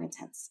labor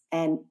intense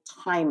and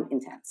time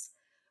intense.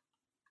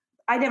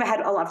 I never had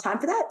a lot of time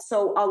for that.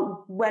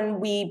 So when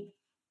we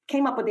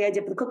came up with the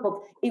idea for the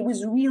cookbook, it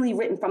was really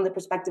written from the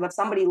perspective of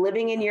somebody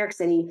living in New York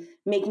City,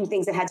 making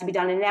things that had to be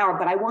done in an hour,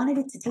 but I wanted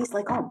it to taste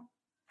like home.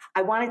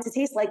 I wanted it to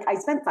taste like I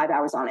spent 5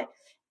 hours on it.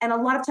 And a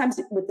lot of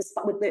times with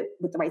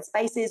the right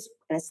spices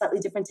and a slightly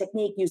different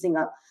technique, using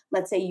a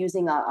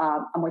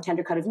more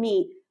tender cut of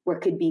meat, where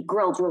it could be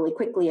grilled really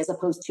quickly as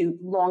opposed to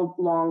long,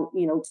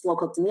 slow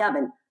cooked in the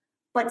oven,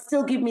 but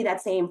still give me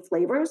that same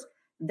flavors.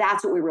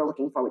 That's what we were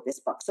looking for with this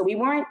book. So we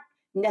weren't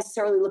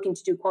necessarily looking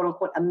to do quote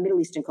unquote a Middle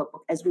Eastern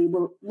cookbook, as we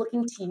were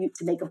looking to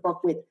make a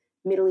book with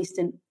Middle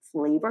Eastern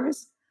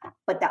flavors,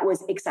 but that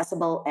was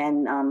accessible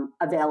and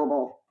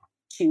available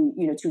to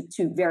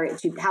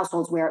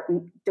households where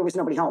there was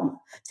nobody home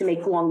to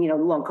make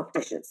long cooked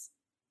dishes.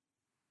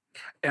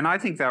 And I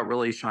think that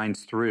really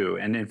shines through.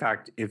 And in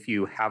fact, if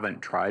you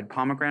haven't tried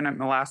pomegranate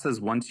molasses,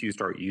 once you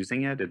start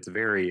using it, it's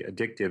very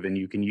addictive, and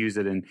you can use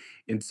it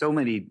in so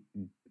many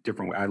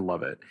different way. I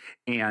love it.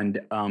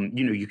 And,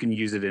 you can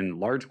use it in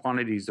large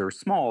quantities or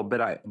small, but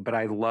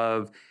I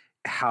love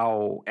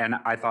how, and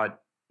I thought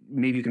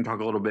maybe you can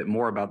talk a little bit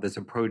more about this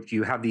approach.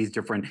 You have these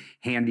different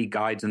handy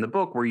guides in the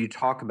book where you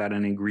talk about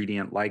an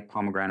ingredient like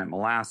pomegranate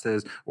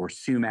molasses or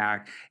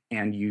sumac,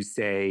 and you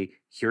say,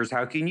 here's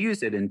how you can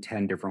use it in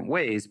 10 different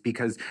ways.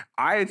 Because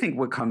I think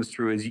what comes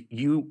through is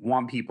you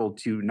want people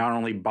to not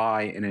only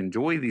buy and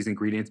enjoy these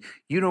ingredients,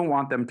 you don't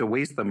want them to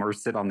waste them or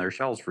sit on their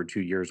shelves for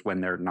 2 years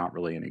when they're not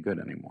really any good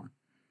anymore.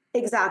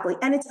 Exactly.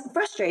 And it's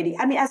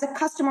frustrating. I mean, as a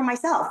customer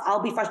myself,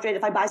 I'll be frustrated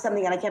if I buy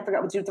something and I can't figure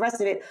out what to do with the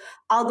rest of it.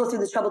 I'll go through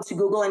this trouble to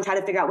Google and try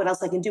to figure out what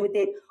else I can do with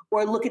it,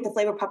 or look at the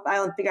flavor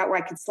profile and figure out where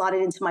I could slot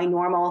it into my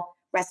normal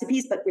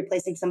recipes, but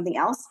replacing something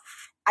else.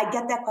 I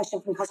get that question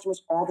from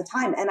customers all the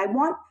time. And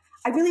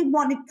I really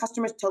wanted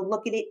customers to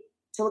look at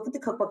the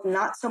cookbook,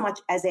 not so much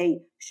as a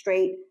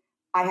straight,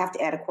 I have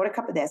to add a quarter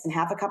cup of this and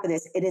half a cup of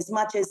this, in as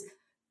much as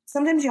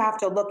sometimes you have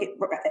to look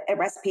at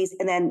recipes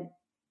and then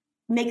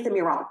make them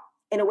your own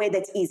in a way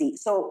that's easy.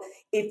 So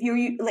if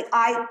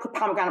I put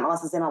pomegranate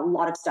molasses in a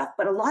lot of stuff,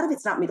 but a lot of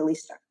it's not Middle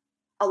Eastern.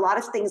 A lot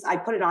of things I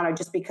put it on are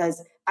just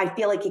because I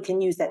feel like it can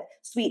use that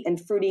sweet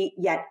and fruity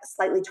yet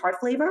slightly tart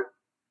flavor.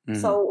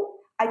 Mm-hmm. So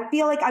I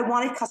feel like I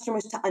wanted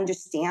customers to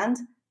understand,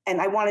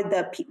 and I wanted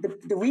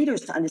the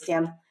readers to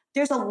understand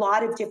there's a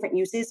lot of different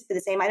uses for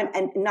the same item,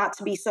 and not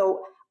to be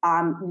so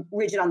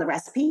rigid on the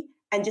recipe,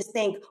 and just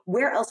think,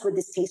 where else would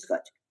this taste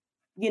good?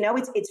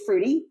 It's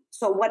fruity.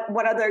 So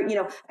what other,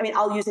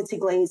 I'll use it to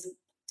glaze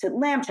to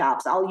lamb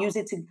chops. I'll use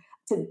it to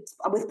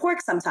with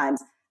pork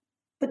sometimes.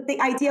 But the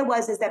idea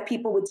is that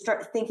people would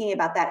start thinking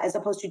about that as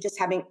opposed to just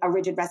having a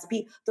rigid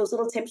recipe. Those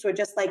little tips were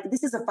just like,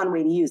 this is a fun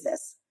way to use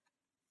this.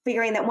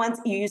 Figuring that once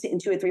you use it in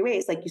 2 or 3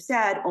 ways, like you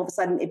said, all of a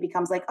sudden it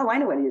becomes like, oh, I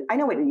know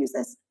way to use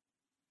this.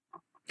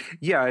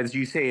 Yeah, as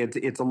you say,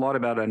 it's a lot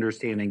about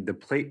understanding the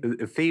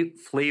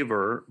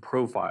flavor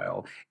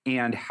profile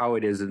and how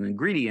it is in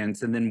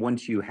ingredients. And then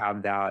once you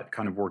have that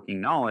kind of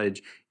working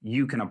knowledge,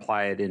 you can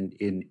apply it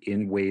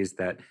in ways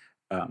that,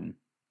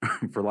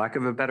 for lack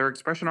of a better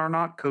expression, are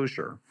not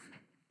kosher.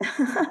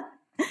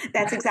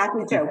 That's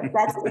exactly true.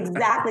 That's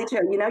exactly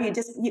true.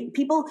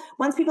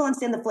 Once people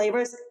understand the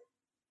flavors,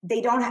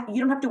 you don't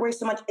have to worry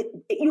so much.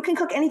 You can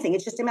cook anything.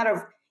 It's just a matter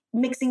of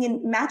mixing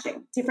and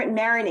matching different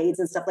marinades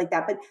and stuff like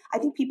that. But I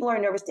think people are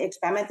nervous to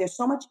experiment. There's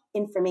so much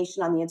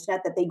information on the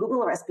internet that they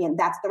Google a recipe and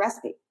that's the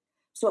recipe.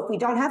 So if we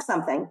don't have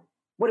something,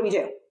 what do we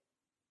do?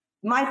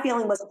 My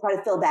feeling was to try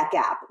to fill that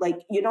gap.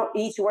 Like, you don't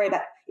need to worry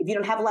about, if you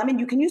don't have lemon,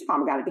 you can use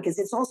pomegranate because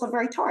it's also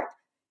very tart.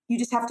 You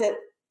just have to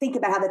think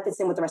about how that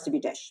fits in with the rest of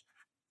your dish.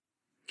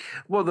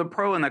 Well, the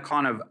pro and the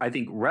con of, I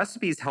think,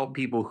 recipes help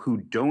people who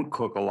don't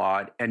cook a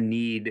lot and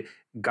need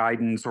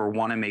guidance or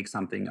want to make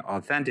something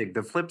authentic.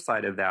 The flip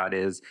side of that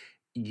is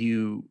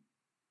you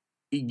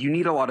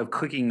need a lot of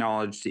cooking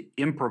knowledge to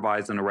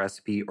improvise on a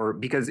recipe, or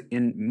because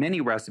in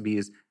many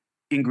recipes,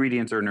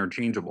 ingredients are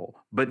interchangeable,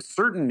 but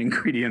certain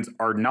ingredients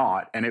are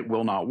not, and it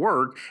will not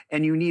work.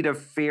 And you need a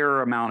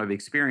fair amount of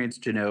experience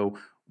to know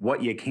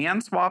what you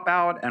can swap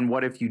out and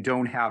what, if you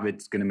don't have,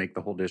 it's going to make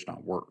the whole dish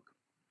not work.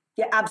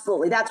 Yeah,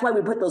 absolutely. That's why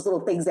we put those little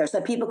things there so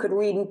that people could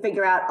read and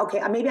figure out,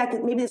 okay, maybe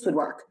this would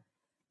work.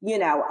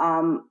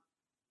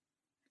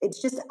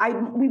 It's just, I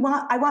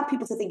want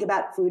people to think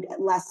about food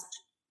less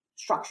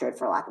structured,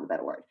 for lack of a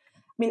better word.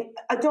 I mean,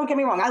 don't get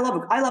me wrong. I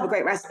love a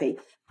great recipe,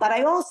 but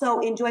I also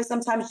enjoy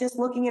sometimes just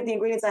looking at the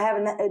ingredients I have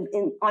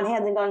on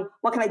hand and going,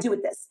 what can I do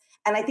with this?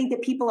 And I think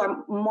that people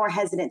are more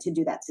hesitant to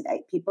do that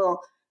today. People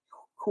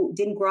who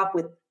didn't grow up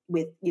with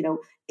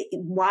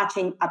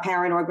watching a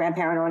parent or a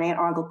grandparent or an aunt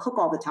or uncle cook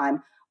all the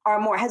time are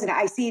more hesitant.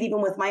 I see it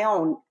even with my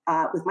own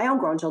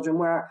grown children,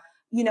 where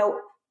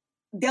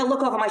they'll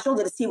look over my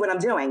shoulder to see what I'm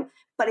doing,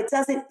 but it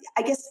doesn't.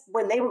 I guess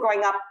when they were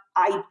growing up,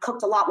 I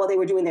cooked a lot while they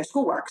were doing their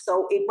schoolwork,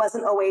 so it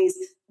wasn't always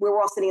we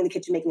were all sitting in the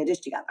kitchen making a dish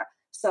together.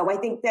 So I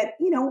think that,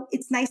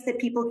 it's nice that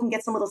people can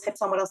get some little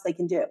tips on what else they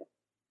can do.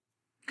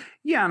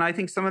 Yeah, and I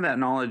think some of that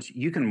knowledge,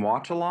 you can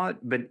watch a lot,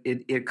 but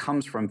it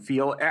comes from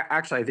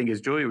actually, I think as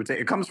Julia would say,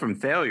 it comes from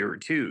failure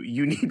too.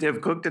 You need to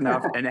have cooked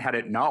enough and had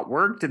it not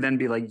worked to then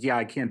be like, yeah,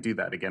 I can't do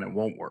that again. It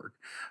won't work.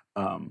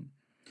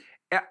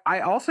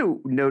 I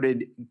also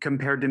noted,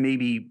 compared to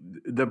maybe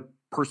the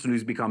person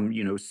who's become,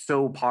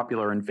 so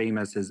popular and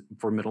famous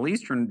for Middle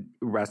Eastern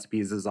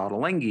recipes as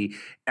Ottolenghi,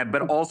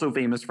 but also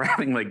famous for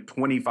having like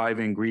 25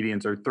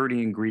 ingredients or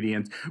 30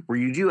 ingredients, where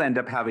you do end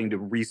up having to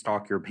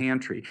restock your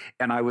pantry.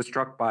 And I was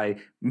struck by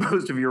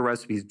most of your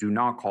recipes do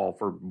not call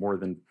for more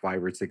than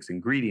 5 or 6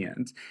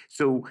 ingredients.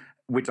 So,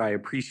 which I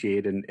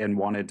appreciate and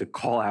wanted to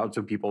call out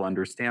so people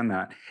understand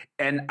that.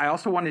 And I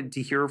also wanted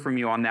to hear from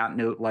you on that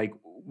note, like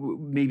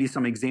maybe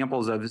some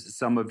examples of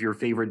some of your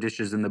favorite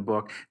dishes in the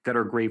book that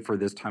are great for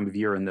this time of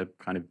year in the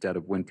kind of dead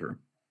of winter.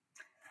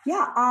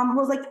 Yeah.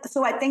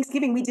 So at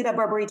Thanksgiving, we did a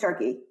Burberry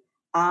turkey,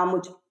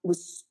 which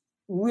was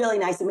really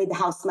nice. It made the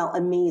house smell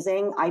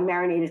amazing. I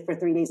marinated for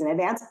 3 days in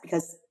advance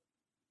because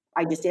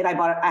I just did. I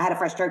had a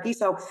fresh turkey.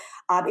 So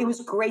it was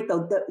great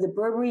though. The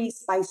Burberry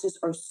spices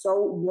are so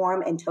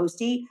warm and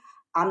toasty.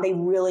 They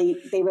really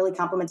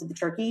complimented the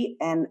turkey,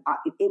 and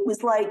it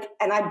was like.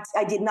 And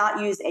I did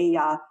not use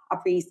a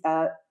pre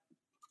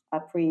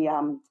what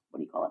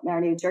do you call it,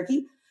 marinated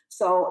turkey.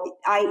 So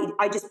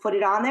I just put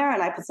it on there,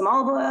 and I put some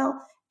olive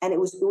oil, and it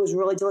was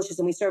really delicious.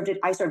 And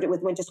I served it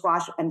with winter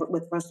squash and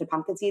with roasted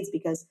pumpkin seeds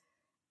because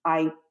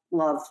I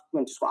love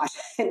winter squash,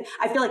 and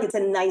I feel like it's a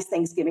nice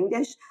Thanksgiving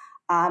dish.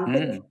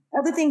 But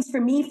other things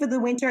for me for the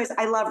winter is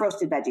I love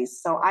roasted veggies.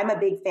 So I'm a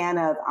big fan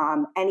of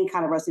any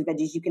kind of roasted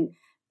veggies.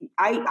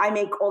 I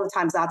make all the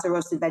time za'atar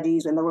roasted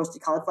veggies and the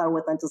roasted cauliflower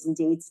with lentils and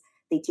dates.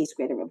 They taste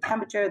great at room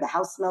temperature. The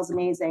house smells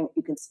amazing.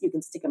 You can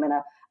stick them in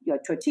a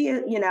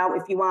tortilla,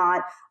 if you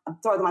want.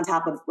 Throw them on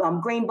top of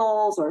grain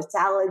bowls or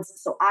salads.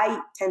 So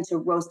I tend to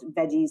roast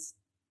veggies.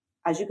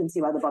 As you can see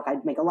by the book, I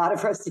make a lot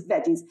of roasted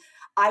veggies.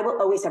 I will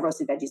always have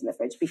roasted veggies in the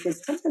fridge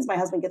because sometimes my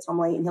husband gets home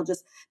late and he'll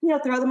just,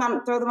 throw them on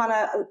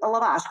a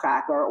lavash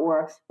cracker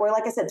or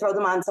like I said, throw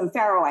them on some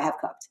farro I have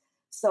cooked.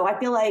 So I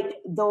feel like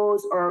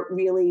those are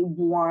really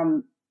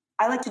warm.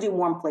 I like to do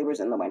warm flavors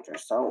in the winter.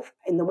 So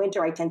in the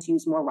winter, I tend to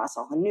use more Ras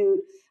Al Hanout.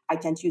 I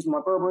tend to use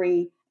more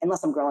Burberry,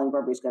 unless I'm grilling.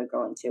 Burberry's good at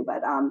grilling too.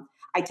 But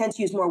I tend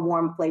to use more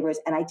warm flavors,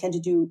 and I tend to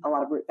do a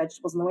lot of root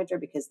vegetables in the winter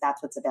because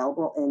that's what's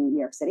available in New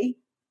York City.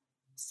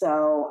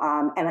 So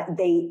and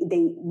they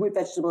root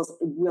vegetables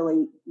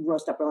really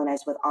roast up really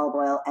nice with olive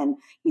oil and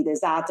either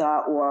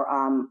za'atar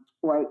or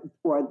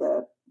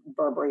the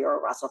Burberry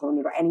or Ras Al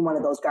Hanout or any one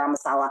of those garam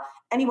masala,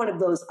 any one of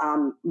those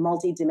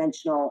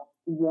multi-dimensional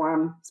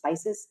warm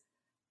spices.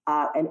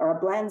 And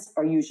herb blends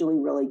are usually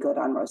really good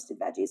on roasted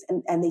veggies,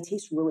 and they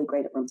taste really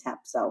great at room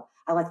temp. So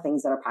I like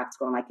things that are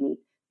practical and I can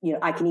eat.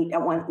 I can eat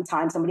at one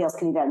time, somebody else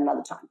can eat at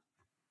another time.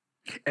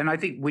 And I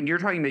think when you're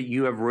talking that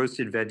you have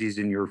roasted veggies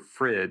in your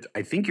fridge,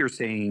 I think you're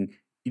saying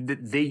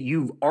that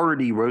you've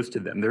already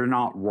roasted them. They're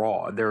not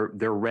raw. They're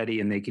ready,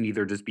 and they can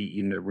either just be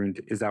eaten at room.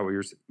 Is that what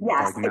you're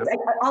talking about? Yes,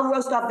 I'll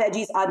roast off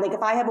veggies. Like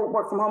if I have a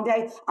work from home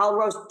day, I'll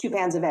roast 2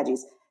 pans of veggies.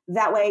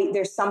 That way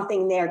there's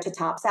something there to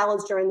top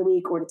salads during the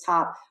week or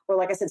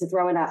like I said, to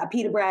throw in a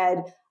pita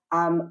bread.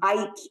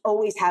 I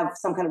always have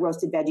some kind of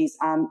roasted veggies,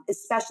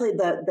 especially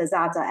the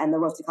za'atar and the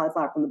roasted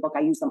cauliflower from the book.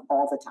 I use them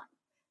all the time.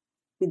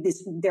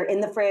 They're in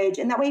the fridge,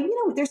 and that way,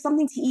 there's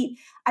something to eat.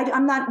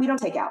 We don't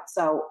take out.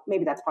 So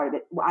maybe that's part of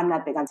it. I'm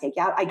not big on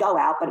takeout. I go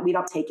out, but we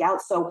don't take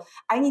out. So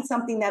I need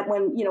something that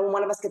when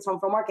one of us gets home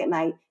from work at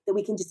night, that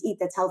we can just eat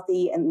that's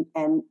healthy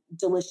and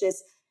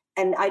delicious.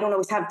 And I don't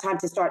always have time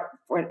to start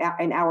for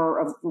an hour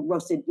of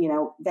roasted,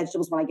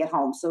 vegetables when I get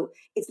home. So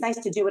it's nice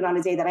to do it on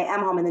a day that I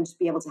am home and then just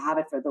be able to have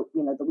it for the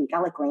week. I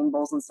like grain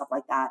bowls and stuff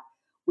like that,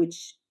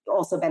 which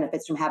also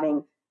benefits from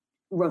having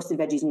roasted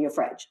veggies in your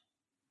fridge.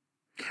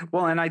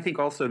 Well, and I think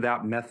also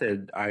that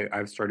method,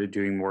 I've started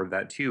doing more of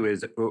that too,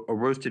 is a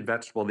roasted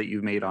vegetable that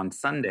you've made on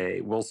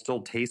Sunday will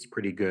still taste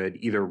pretty good,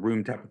 either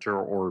room temperature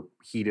or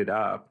heated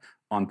up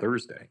on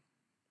Thursday.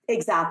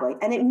 Exactly.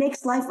 And it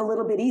makes life a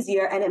little bit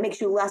easier, and it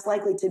makes you less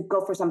likely to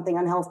go for something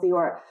unhealthy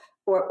or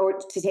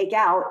to take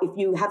out if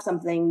you have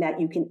something that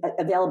you can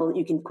available that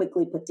you can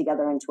quickly put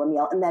together into a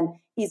meal. And then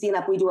easy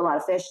enough, we do a lot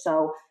of fish,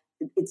 so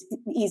it's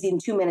easy in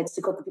 2 minutes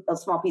to cook a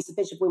small piece of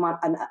fish if we want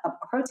a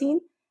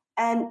protein,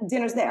 and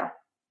dinner's there.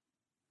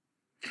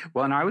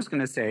 Well, and I was going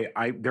to say,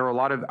 I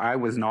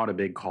was not a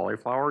big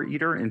cauliflower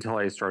eater until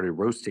I started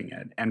roasting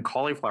it. And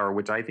cauliflower,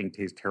 which I think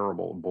tastes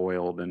terrible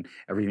boiled and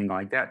everything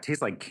like that,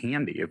 tastes like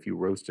candy if you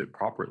roast it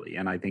properly.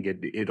 And I think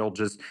it'll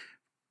just,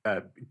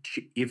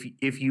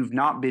 if you've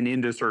not been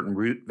into certain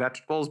root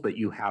vegetables, but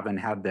you haven't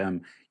had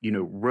them,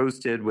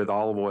 roasted with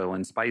olive oil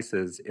and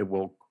spices, it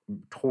will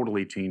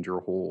totally change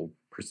your whole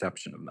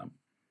perception of them.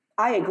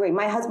 I agree.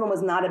 My husband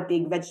was not a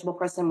big vegetable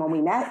person when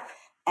we met.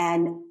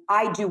 And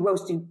I do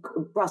roasted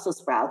Brussels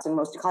sprouts and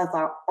roasted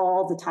cauliflower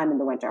all the time in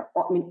the winter.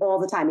 I mean, all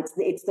the time.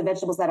 It's the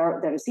vegetables that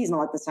are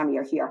seasonal at this time of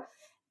year here.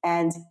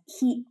 And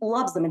he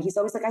loves them. And he's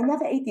always like, I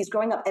never ate these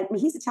growing up. And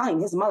he's Italian.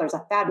 His mother's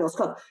a fabulous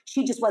cook.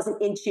 She just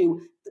wasn't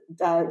into,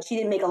 she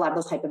didn't make a lot of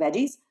those type of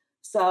veggies.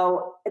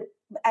 So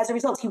as a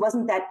result, he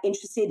wasn't that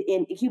interested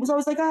in, he was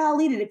always like, oh,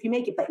 I'll eat it if you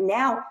make it. But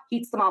now he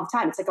eats them all the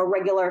time. It's like a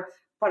regular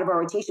part of our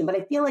rotation. But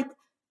I feel like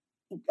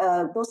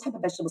those type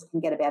of vegetables can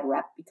get a bad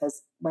rep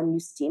because when you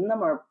steam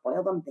them or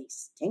boil them, they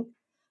stink.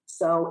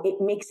 So it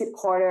makes it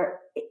harder.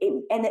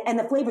 And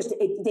the flavors,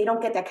 they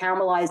don't get that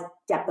caramelized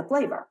depth of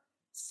flavor.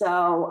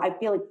 So I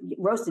feel like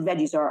roasted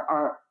veggies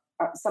are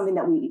something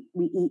that we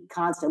eat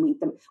constantly.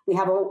 We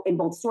have them in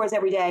both stores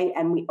every day,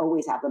 and we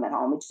always have them at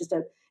home. It's just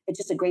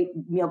a great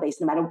meal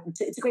base.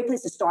 It's a great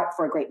place to start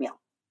for a great meal.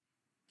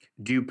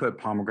 Do you put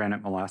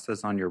pomegranate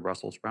molasses on your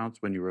Brussels sprouts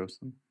when you roast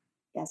them?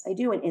 Yes, I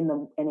do. And in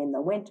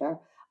the winter,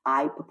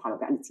 I put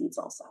pomegranate seeds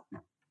also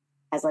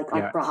as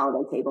for a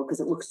holiday table because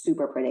it looks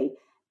super pretty.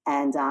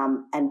 And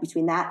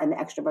between that and the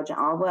extra virgin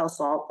olive oil,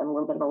 salt, and a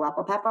little bit of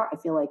Aleppo pepper, I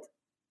feel like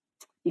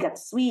you got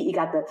the sweet, you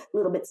got the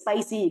little bit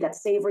spicy, you got the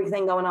savory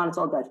thing going on. It's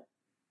all good.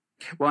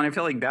 Well, and I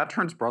feel like that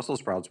turns Brussels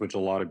sprouts, which a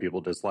lot of people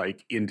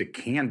dislike, into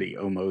candy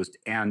almost.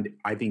 And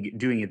I think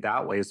doing it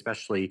that way,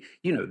 especially,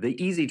 the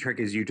easy trick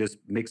is you just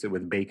mix it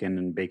with bacon,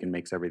 and bacon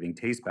makes everything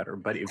taste better.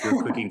 But if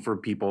you're cooking for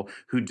people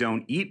who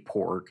don't eat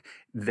pork,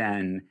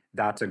 then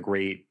that's a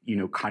great,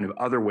 kind of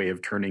other way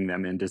of turning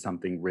them into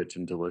something rich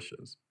and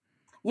delicious.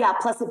 Yeah.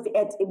 Plus,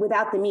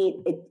 without the meat,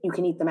 you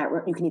can eat them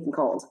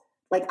cold.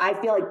 Like, I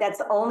feel like that's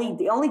the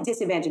only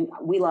disadvantage. And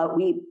we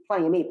eat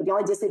plenty of meat, but the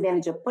only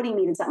disadvantage of putting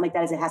meat in something like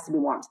that is it has to be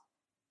warmed.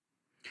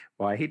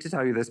 Well, I hate to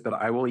tell you this, but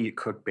I will eat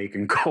cooked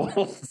bacon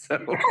cold, so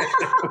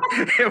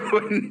it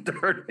wouldn't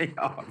turn me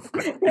off.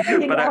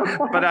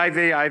 But I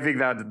think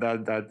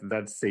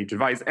that's sage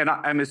advice. And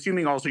I'm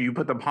assuming also you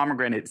put the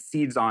pomegranate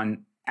seeds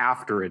on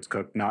after it's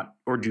cooked,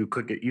 or do you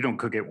cook it? You don't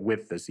cook it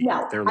with the seeds.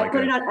 No, I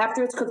put it on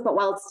after it's cooked, but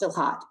while it's still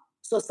hot.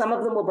 So some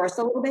of them will burst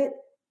a little bit,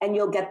 and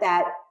you'll get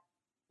that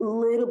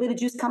little bit of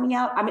juice coming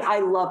out. I mean, I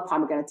love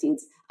pomegranate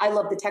seeds. I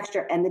love the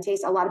texture and the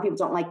taste. A lot of people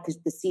don't like because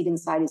the seed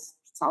inside is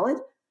solid,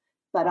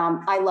 but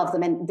I love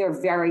them, and they're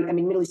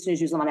Middle Easterners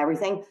use them on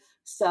everything.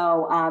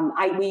 So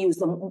we use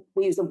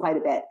them quite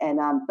a bit, and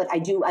but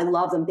I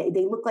love them.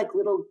 They look like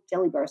little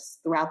jelly bursts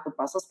throughout the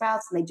Brussels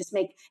sprouts, and they just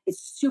make it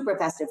super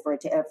festive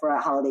for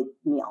a holiday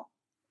meal.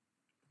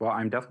 Well,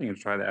 I'm definitely going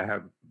to try that. I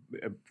have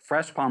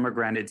fresh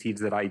pomegranate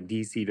seeds that I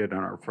de-seeded and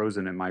are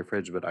frozen in my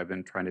fridge, but I've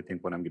been trying to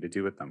think what I'm going to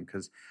do with them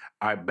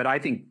but I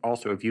think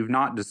also if you've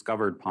not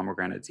discovered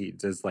pomegranate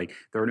seeds,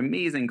 they're an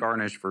amazing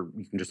garnish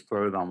you can just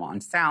throw them on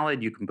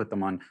salad. You can put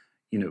them on,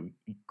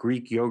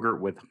 Greek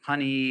yogurt with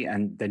honey,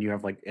 and then you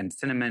have and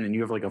cinnamon, and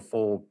you have a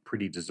full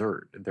pretty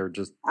dessert. They're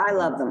just, I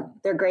love them.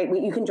 They're great.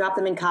 You can drop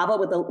them in kava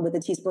with a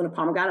teaspoon of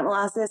pomegranate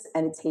molasses,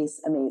 and it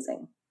tastes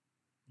amazing.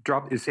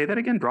 Say that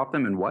again. Drop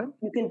them in what?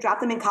 You can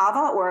drop them in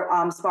kava or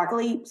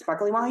sparkly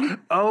wine.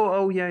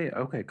 Oh yeah.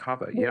 Okay,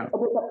 kava. Yeah.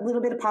 With a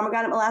little bit of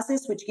pomegranate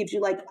molasses, which gives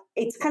you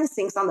it kind of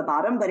sinks on the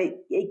bottom, but it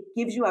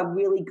gives you a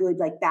really good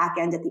back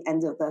end at the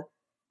end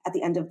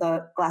of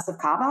the glass of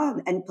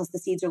kava, and plus the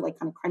seeds are kind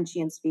of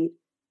crunchy and sweet.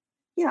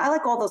 I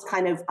like all those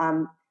kind of.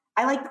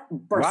 I like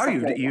bursts.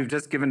 Wow, you've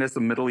just given us a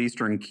Middle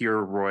Eastern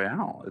Kir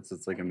Royale. It's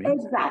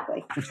amazing.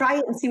 Exactly. Try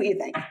it and see what you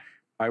think.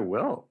 I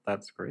will.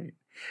 That's great.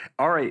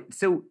 All right.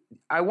 So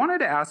I wanted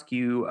to ask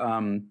you,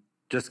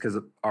 just because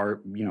of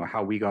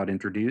how we got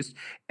introduced,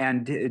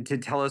 and to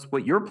tell us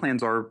what your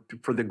plans are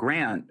for the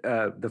grant,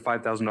 the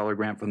 $5,000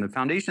 grant from the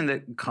foundation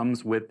that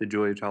comes with the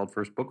Julia Child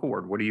First Book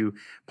Award. What are you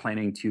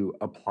planning to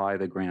apply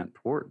the grant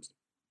towards?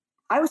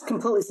 I was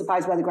completely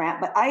surprised by the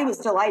grant, but I was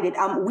delighted.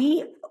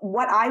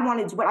 What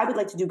I would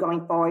like to do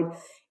going forward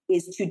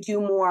is to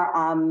do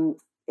more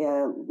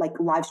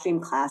live stream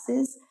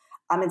classes.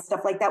 And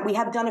stuff like that. We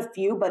have done a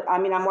few, but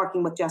I'm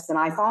working with just an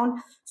iPhone.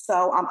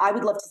 So I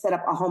would love to set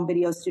up a home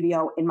video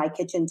studio in my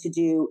kitchen to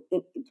do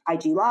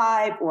IG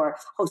Live or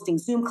hosting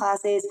Zoom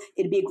classes.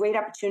 It'd be a great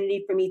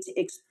opportunity for me to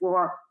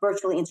explore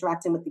virtually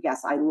interacting with the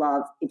guests. I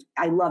love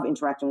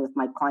interacting with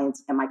my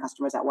clients and my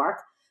customers at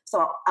work.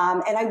 So,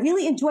 and I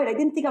really enjoyed it. I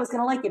didn't think I was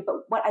going to like it,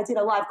 but I did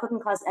a live cooking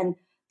class, and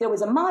there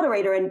was a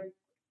moderator, and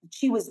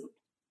she was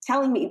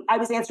telling me, I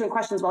was answering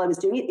questions while I was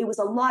doing it. It was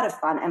a lot of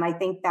fun. And I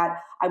think that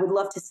I would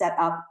love to set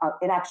up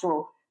an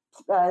actual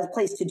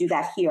place to do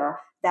that here.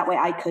 That way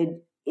I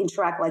could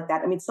interact like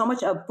that. So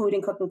much of food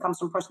and cooking comes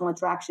from personal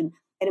interaction,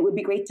 and it would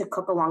be great to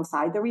cook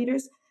alongside the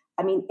readers.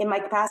 In my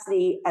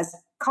capacity as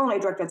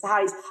culinary director at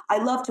Sahadi's,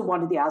 I love to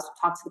wander the aisles,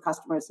 talk to the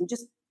customers, and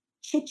just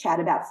chit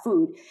chat about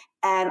food.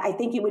 And I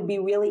think it would be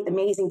really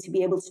amazing to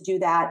be able to do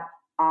that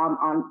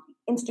on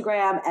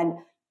Instagram and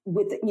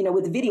with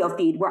the video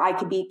feed, where I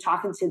could be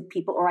talking to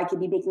people, or I could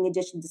be making a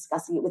dish and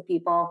discussing it with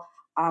people.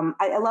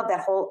 I love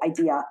that whole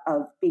idea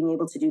of being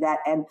able to do that.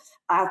 And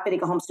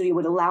Fitting a Home Studio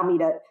would allow me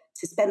to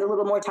spend a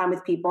little more time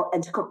with people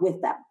and to cook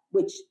with them,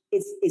 which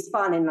is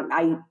fun. And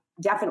I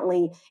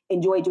definitely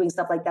enjoy doing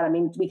stuff like that.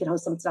 We could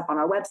host some stuff on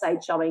our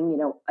website showing,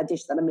 a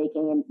dish that I'm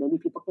making, and maybe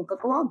people can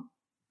cook along.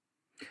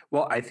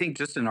 Well, I think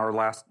just in our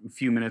last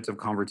few minutes of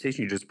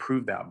conversation, you just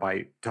proved that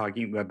by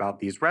talking about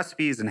these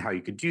recipes and how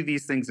you could do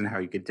these things and how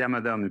you could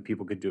demo them and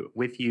people could do it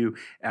with you.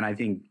 And I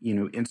think,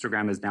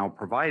 Instagram has now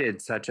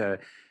provided such a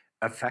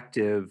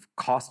effective,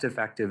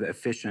 cost-effective,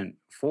 efficient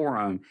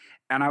forum.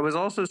 And I was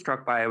also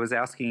struck by, I was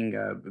asking,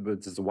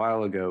 this is a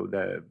while ago,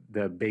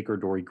 the baker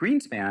Dory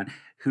Greenspan,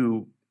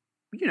 who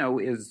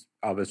is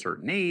of a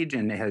certain age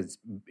and has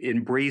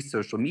embraced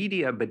social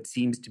media, but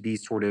seems to be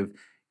sort of,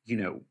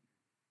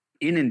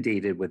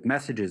 inundated with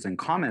messages and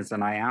comments.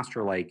 And I asked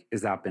her, like,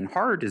 has that been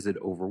hard? Is it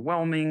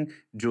overwhelming?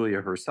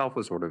 Julia herself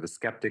was sort of a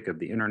skeptic of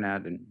the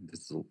internet. And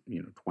this is,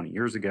 20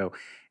 years ago.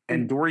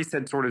 And Dory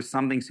said sort of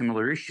something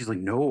similar. She's like,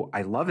 no,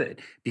 I love it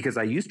because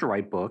I used to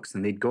write books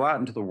and they'd go out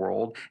into the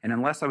world. And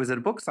unless I was at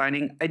a book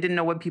signing, I didn't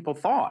know what people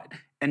thought.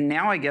 And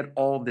now I get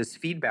all this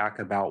feedback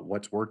about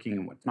what's working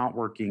and what's not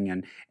working.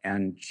 And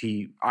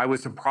I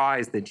was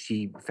surprised that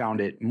she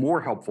found it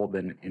more helpful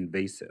than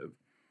invasive.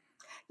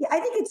 Yeah, I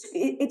think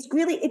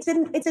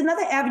it's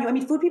another avenue. I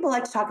mean, food people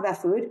like to talk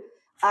about food.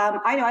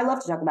 I know I love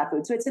to talk about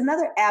food. So it's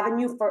another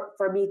avenue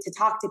for me to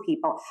talk to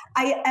people.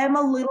 I am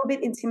a little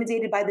bit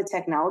intimidated by the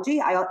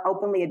technology, I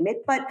openly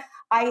admit, but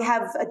I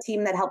have a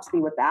team that helps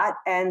me with that.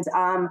 And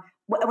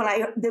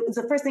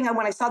the first thing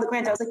when I saw the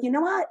grant, I was like, you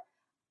know what?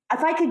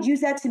 If I could use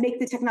that to make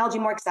the technology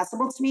more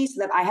accessible to me so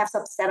that I have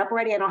stuff set up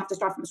already, I don't have to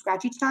start from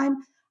scratch each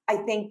time, I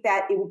think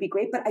that it would be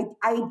great. But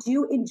I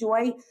do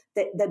enjoy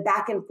the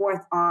back and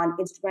forth on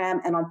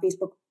Instagram and on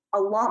Facebook a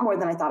lot more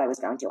than I thought I was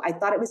going to. I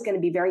thought it was going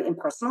to be very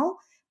impersonal,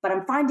 but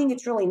I'm finding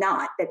it's really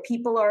not. That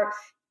people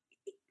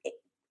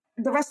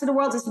the rest of the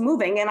world is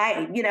moving. And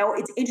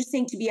it's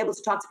interesting to be able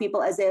to talk to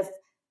people as if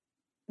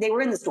they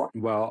were in the store.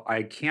 Well,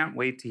 I can't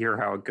wait to hear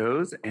how it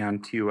goes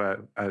and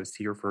to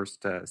see your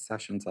first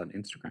sessions on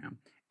Instagram.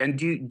 And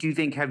do you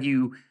think,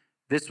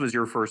 this was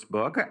your first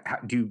book?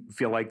 Do you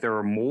feel like there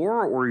are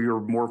more, or you're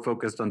more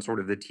focused on sort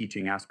of the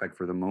teaching aspect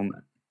for the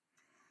moment?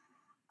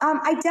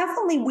 I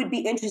definitely would be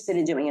interested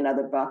in doing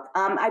another book.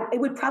 It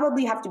would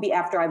probably have to be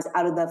after I was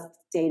out of the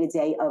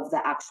day-to-day of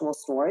the actual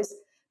stores,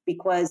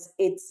 because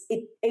this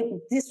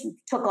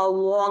took a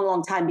long,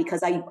 long time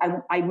because I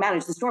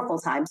managed the store full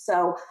time.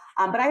 So,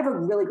 but I have a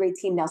really great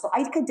team now. So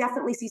I could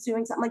definitely see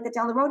doing something like that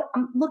down the road.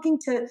 I'm looking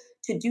to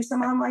do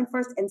some online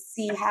first and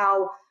see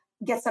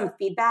get some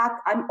feedback.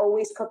 I'm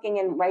always cooking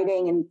and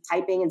writing and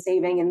typing and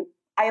saving, and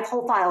I have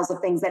whole files of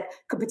things that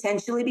could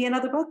potentially be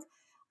another book.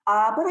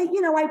 But I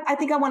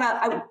think I want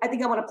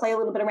to play a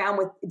little bit around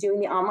with doing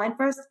the online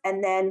first,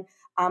 and then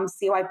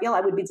see how I feel.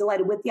 I would be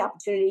delighted with the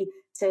opportunity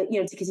to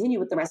continue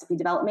with the recipe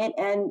development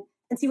and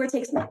see where it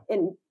takes me,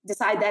 and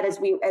decide that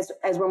as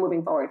we're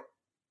moving forward.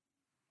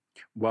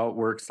 Well,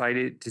 we're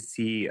excited to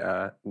see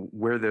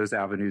where those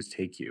avenues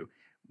take you.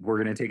 We're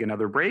going to take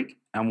another break,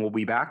 and we'll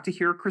be back to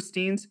hear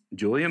Christine's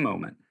Julia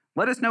moment.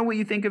 Let us know what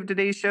you think of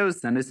today's show.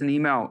 Send us an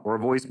email or a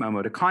voice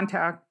memo to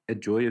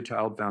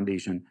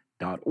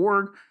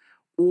contact@juliachildfoundation.org,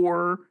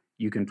 or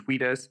you can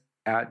tweet us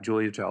at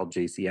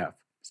JuliaChildJCF.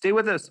 Stay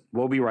with us.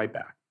 We'll be right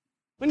back.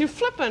 When you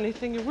flip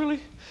anything, you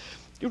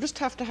just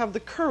have to have the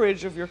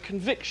courage of your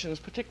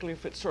convictions, particularly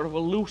if it's sort of a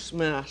loose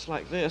mass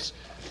like this.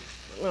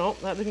 Well,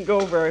 that didn't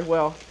go very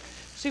well.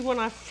 See, when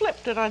I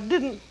flipped it, I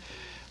didn't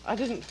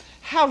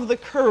have the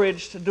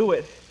courage to do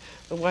it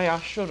the way I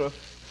should have.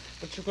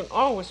 But you can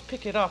always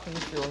pick it up, and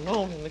if you're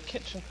alone in the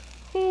kitchen,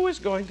 who is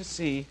going to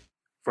see?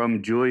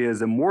 From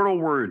Julia's immortal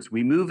words,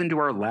 we move into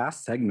our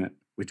last segment,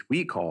 which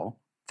we call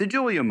the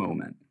Julia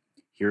moment.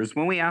 Here's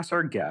when we ask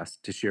our guests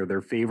to share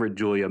their favorite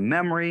Julia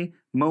memory,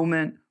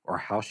 moment, or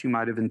how she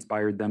might have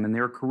inspired them in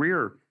their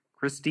career.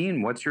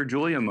 Christine, what's your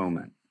Julia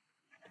moment?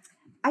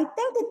 I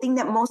think the thing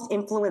that most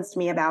influenced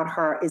me about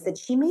her is that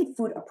she made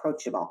food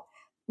approachable.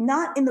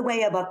 Not in the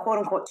way of a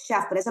quote-unquote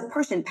chef, but as a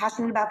person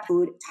passionate about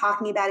food,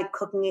 talking about it,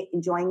 cooking it,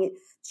 enjoying it.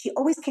 She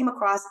always came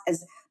across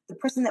as the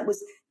person that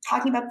was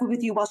talking about food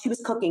with you while she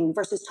was cooking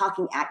versus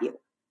talking at you,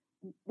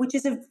 which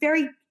is a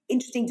very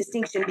interesting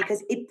distinction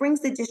because it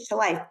brings the dish to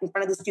life in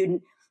front of the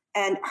student.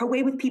 And her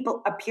way with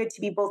people appeared to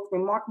be both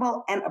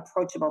remarkable and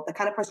approachable, the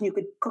kind of person you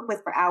could cook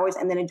with for hours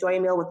and then enjoy a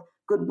meal with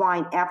good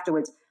wine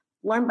afterwards.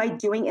 Learn by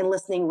doing and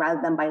listening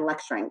rather than by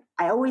lecturing.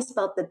 I always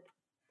felt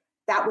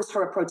that was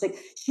her approach. Like,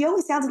 she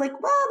always sounded like,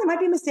 well, there might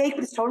be a mistake,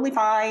 but it's totally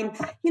fine.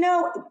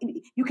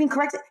 You can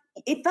correct it.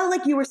 It felt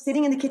like you were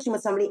sitting in the kitchen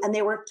with somebody and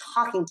they were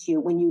talking to you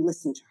when you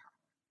listened to her.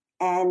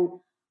 And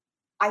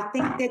I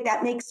think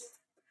that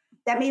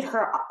made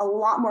her a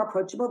lot more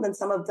approachable than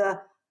some of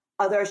the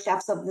other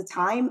chefs of the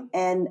time.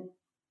 And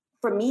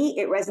for me,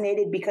 it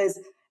resonated because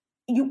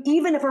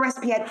even if a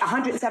recipe had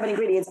 107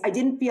 ingredients, I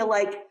didn't feel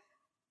like,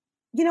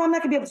 I'm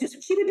not going to be able to.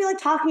 She would be like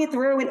talking it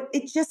through, and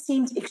it just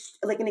seemed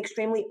like an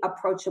extremely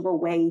approachable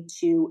way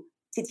to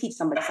teach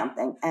somebody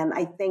something. And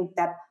I think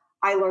that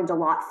I learned a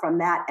lot from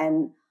that.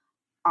 And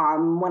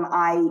when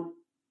I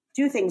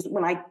do things,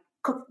 when I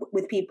cook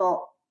with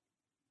people,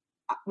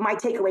 my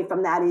takeaway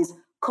from that is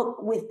cook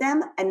with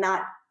them and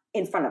not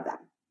in front of them,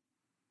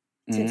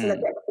 so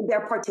that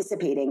they're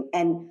participating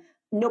and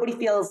nobody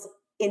feels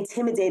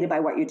intimidated by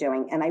what you're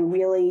doing. And I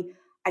really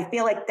I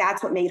feel like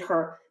that's what made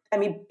her, I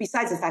mean,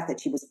 besides the fact that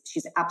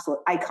she's an absolute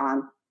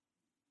icon,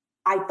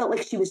 I felt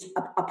like she was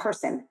a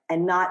person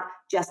and not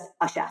just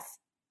a chef.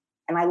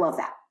 And I love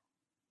that.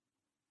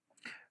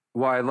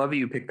 Well, I love that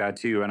you picked that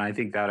too, and I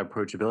think that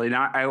approachability.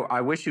 Now,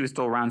 I wish she was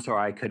still around so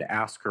I could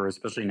ask her,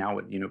 especially now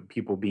with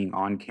people being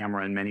on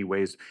camera in many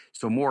ways.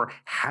 So more,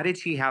 how did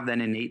she have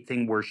that innate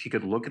thing where she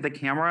could look at the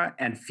camera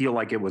and feel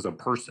like it was a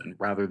person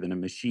rather than a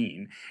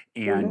machine?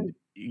 And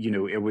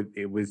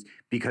it was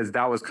because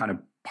that was kind of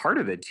part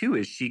of it too,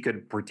 is she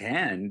could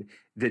pretend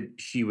that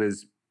she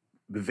was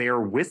there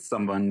with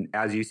someone,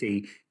 as you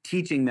say,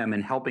 teaching them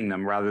and helping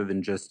them rather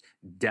than just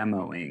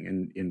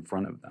demoing in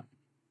front of them.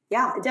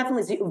 Yeah, it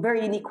definitely is a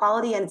very unique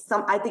quality, and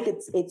I think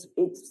it's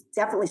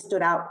definitely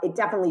stood out. It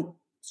definitely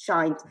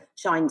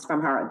shines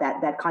from her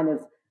that kind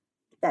of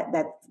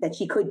that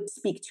she could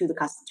speak to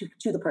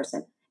the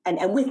person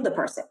and with the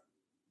person.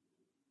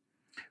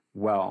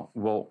 Well,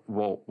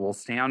 we'll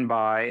stand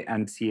by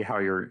and see how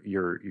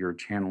your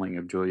channeling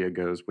of Julia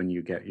goes when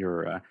you get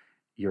your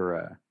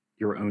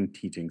own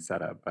teaching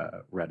setup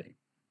ready.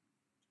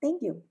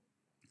 Thank you.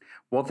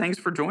 Well, thanks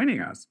for joining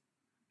us.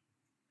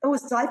 It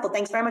was delightful.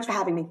 Thanks very much for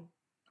having me.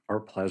 Our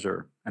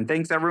pleasure. And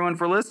thanks everyone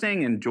for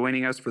listening and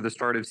joining us for the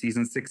start of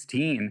season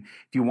 16.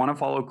 If you want to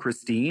follow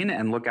Christine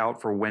and look out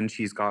for when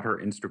she's got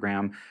her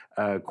Instagram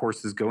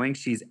courses going,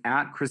 she's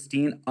at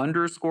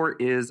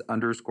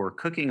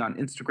Christine_is_cooking on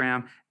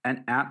Instagram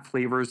and at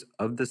Flavors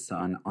of the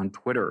Sun on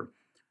Twitter.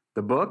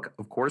 The book,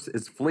 of course,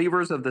 is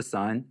Flavors of the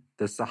Sun,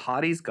 the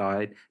Sahadi's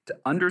Guide to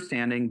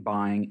Understanding,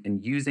 Buying,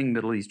 and Using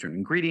Middle Eastern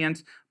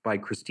Ingredients by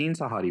Christine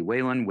Sahadi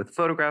Whalen with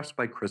photographs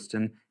by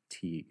Kristen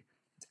Teague.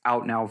 It's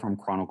out now from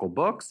Chronicle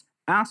Books.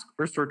 Ask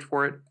or search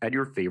for it at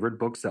your favorite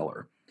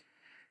bookseller.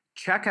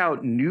 Check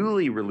out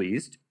newly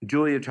released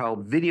Julia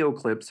Child video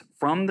clips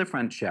from the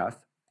French chef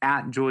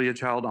at Julia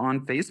Child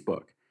on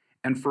Facebook.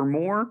 And for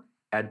more,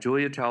 at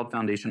Julia Child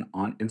Foundation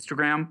on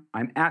Instagram,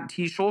 I'm at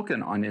T.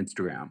 Shulkin on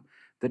Instagram.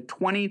 The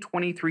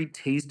 2023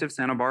 Taste of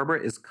Santa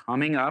Barbara is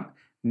coming up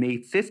May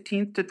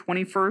 15th to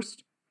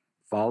 21st.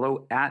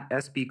 Follow at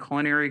SB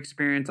Culinary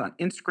Experience on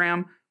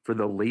Instagram for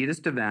the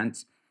latest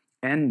events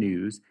and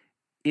news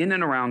in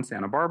and around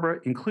Santa Barbara,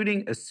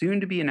 including a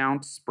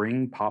soon-to-be-announced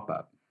spring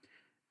pop-up.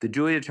 The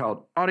Julia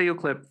Child audio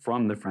clip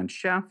from the French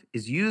chef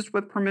is used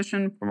with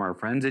permission from our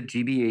friends at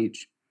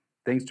GBH.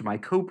 Thanks to my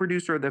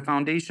co-producer of the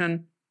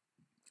foundation,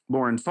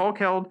 Lauren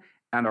Salkeld,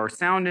 and our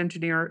sound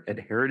engineer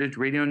at Heritage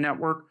Radio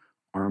Network,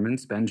 Armin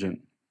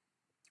Spengen.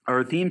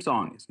 Our theme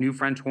song is New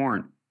French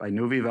Horn by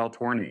Novi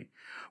Valtorni.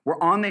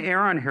 We're on the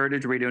air on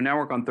Heritage Radio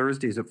Network on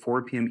Thursdays at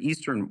 4 p.m.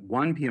 Eastern,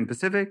 1 p.m.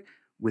 Pacific,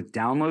 with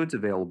downloads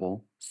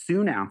available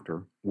soon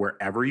after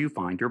wherever you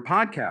find your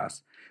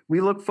podcasts.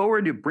 We look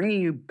forward to bringing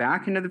you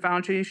back into the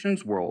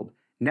Foundation's world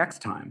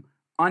next time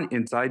on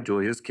Inside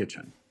Julia's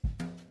Kitchen.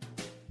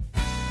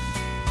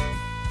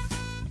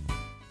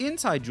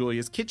 Inside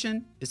Julia's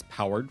Kitchen is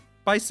powered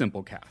by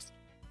Simplecast.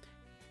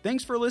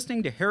 Thanks for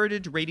listening to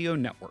Heritage Radio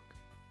Network,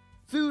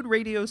 food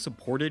radio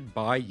supported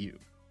by you.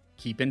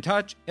 Keep in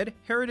touch at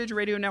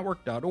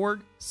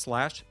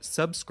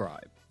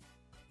heritageradionetwork.org/subscribe.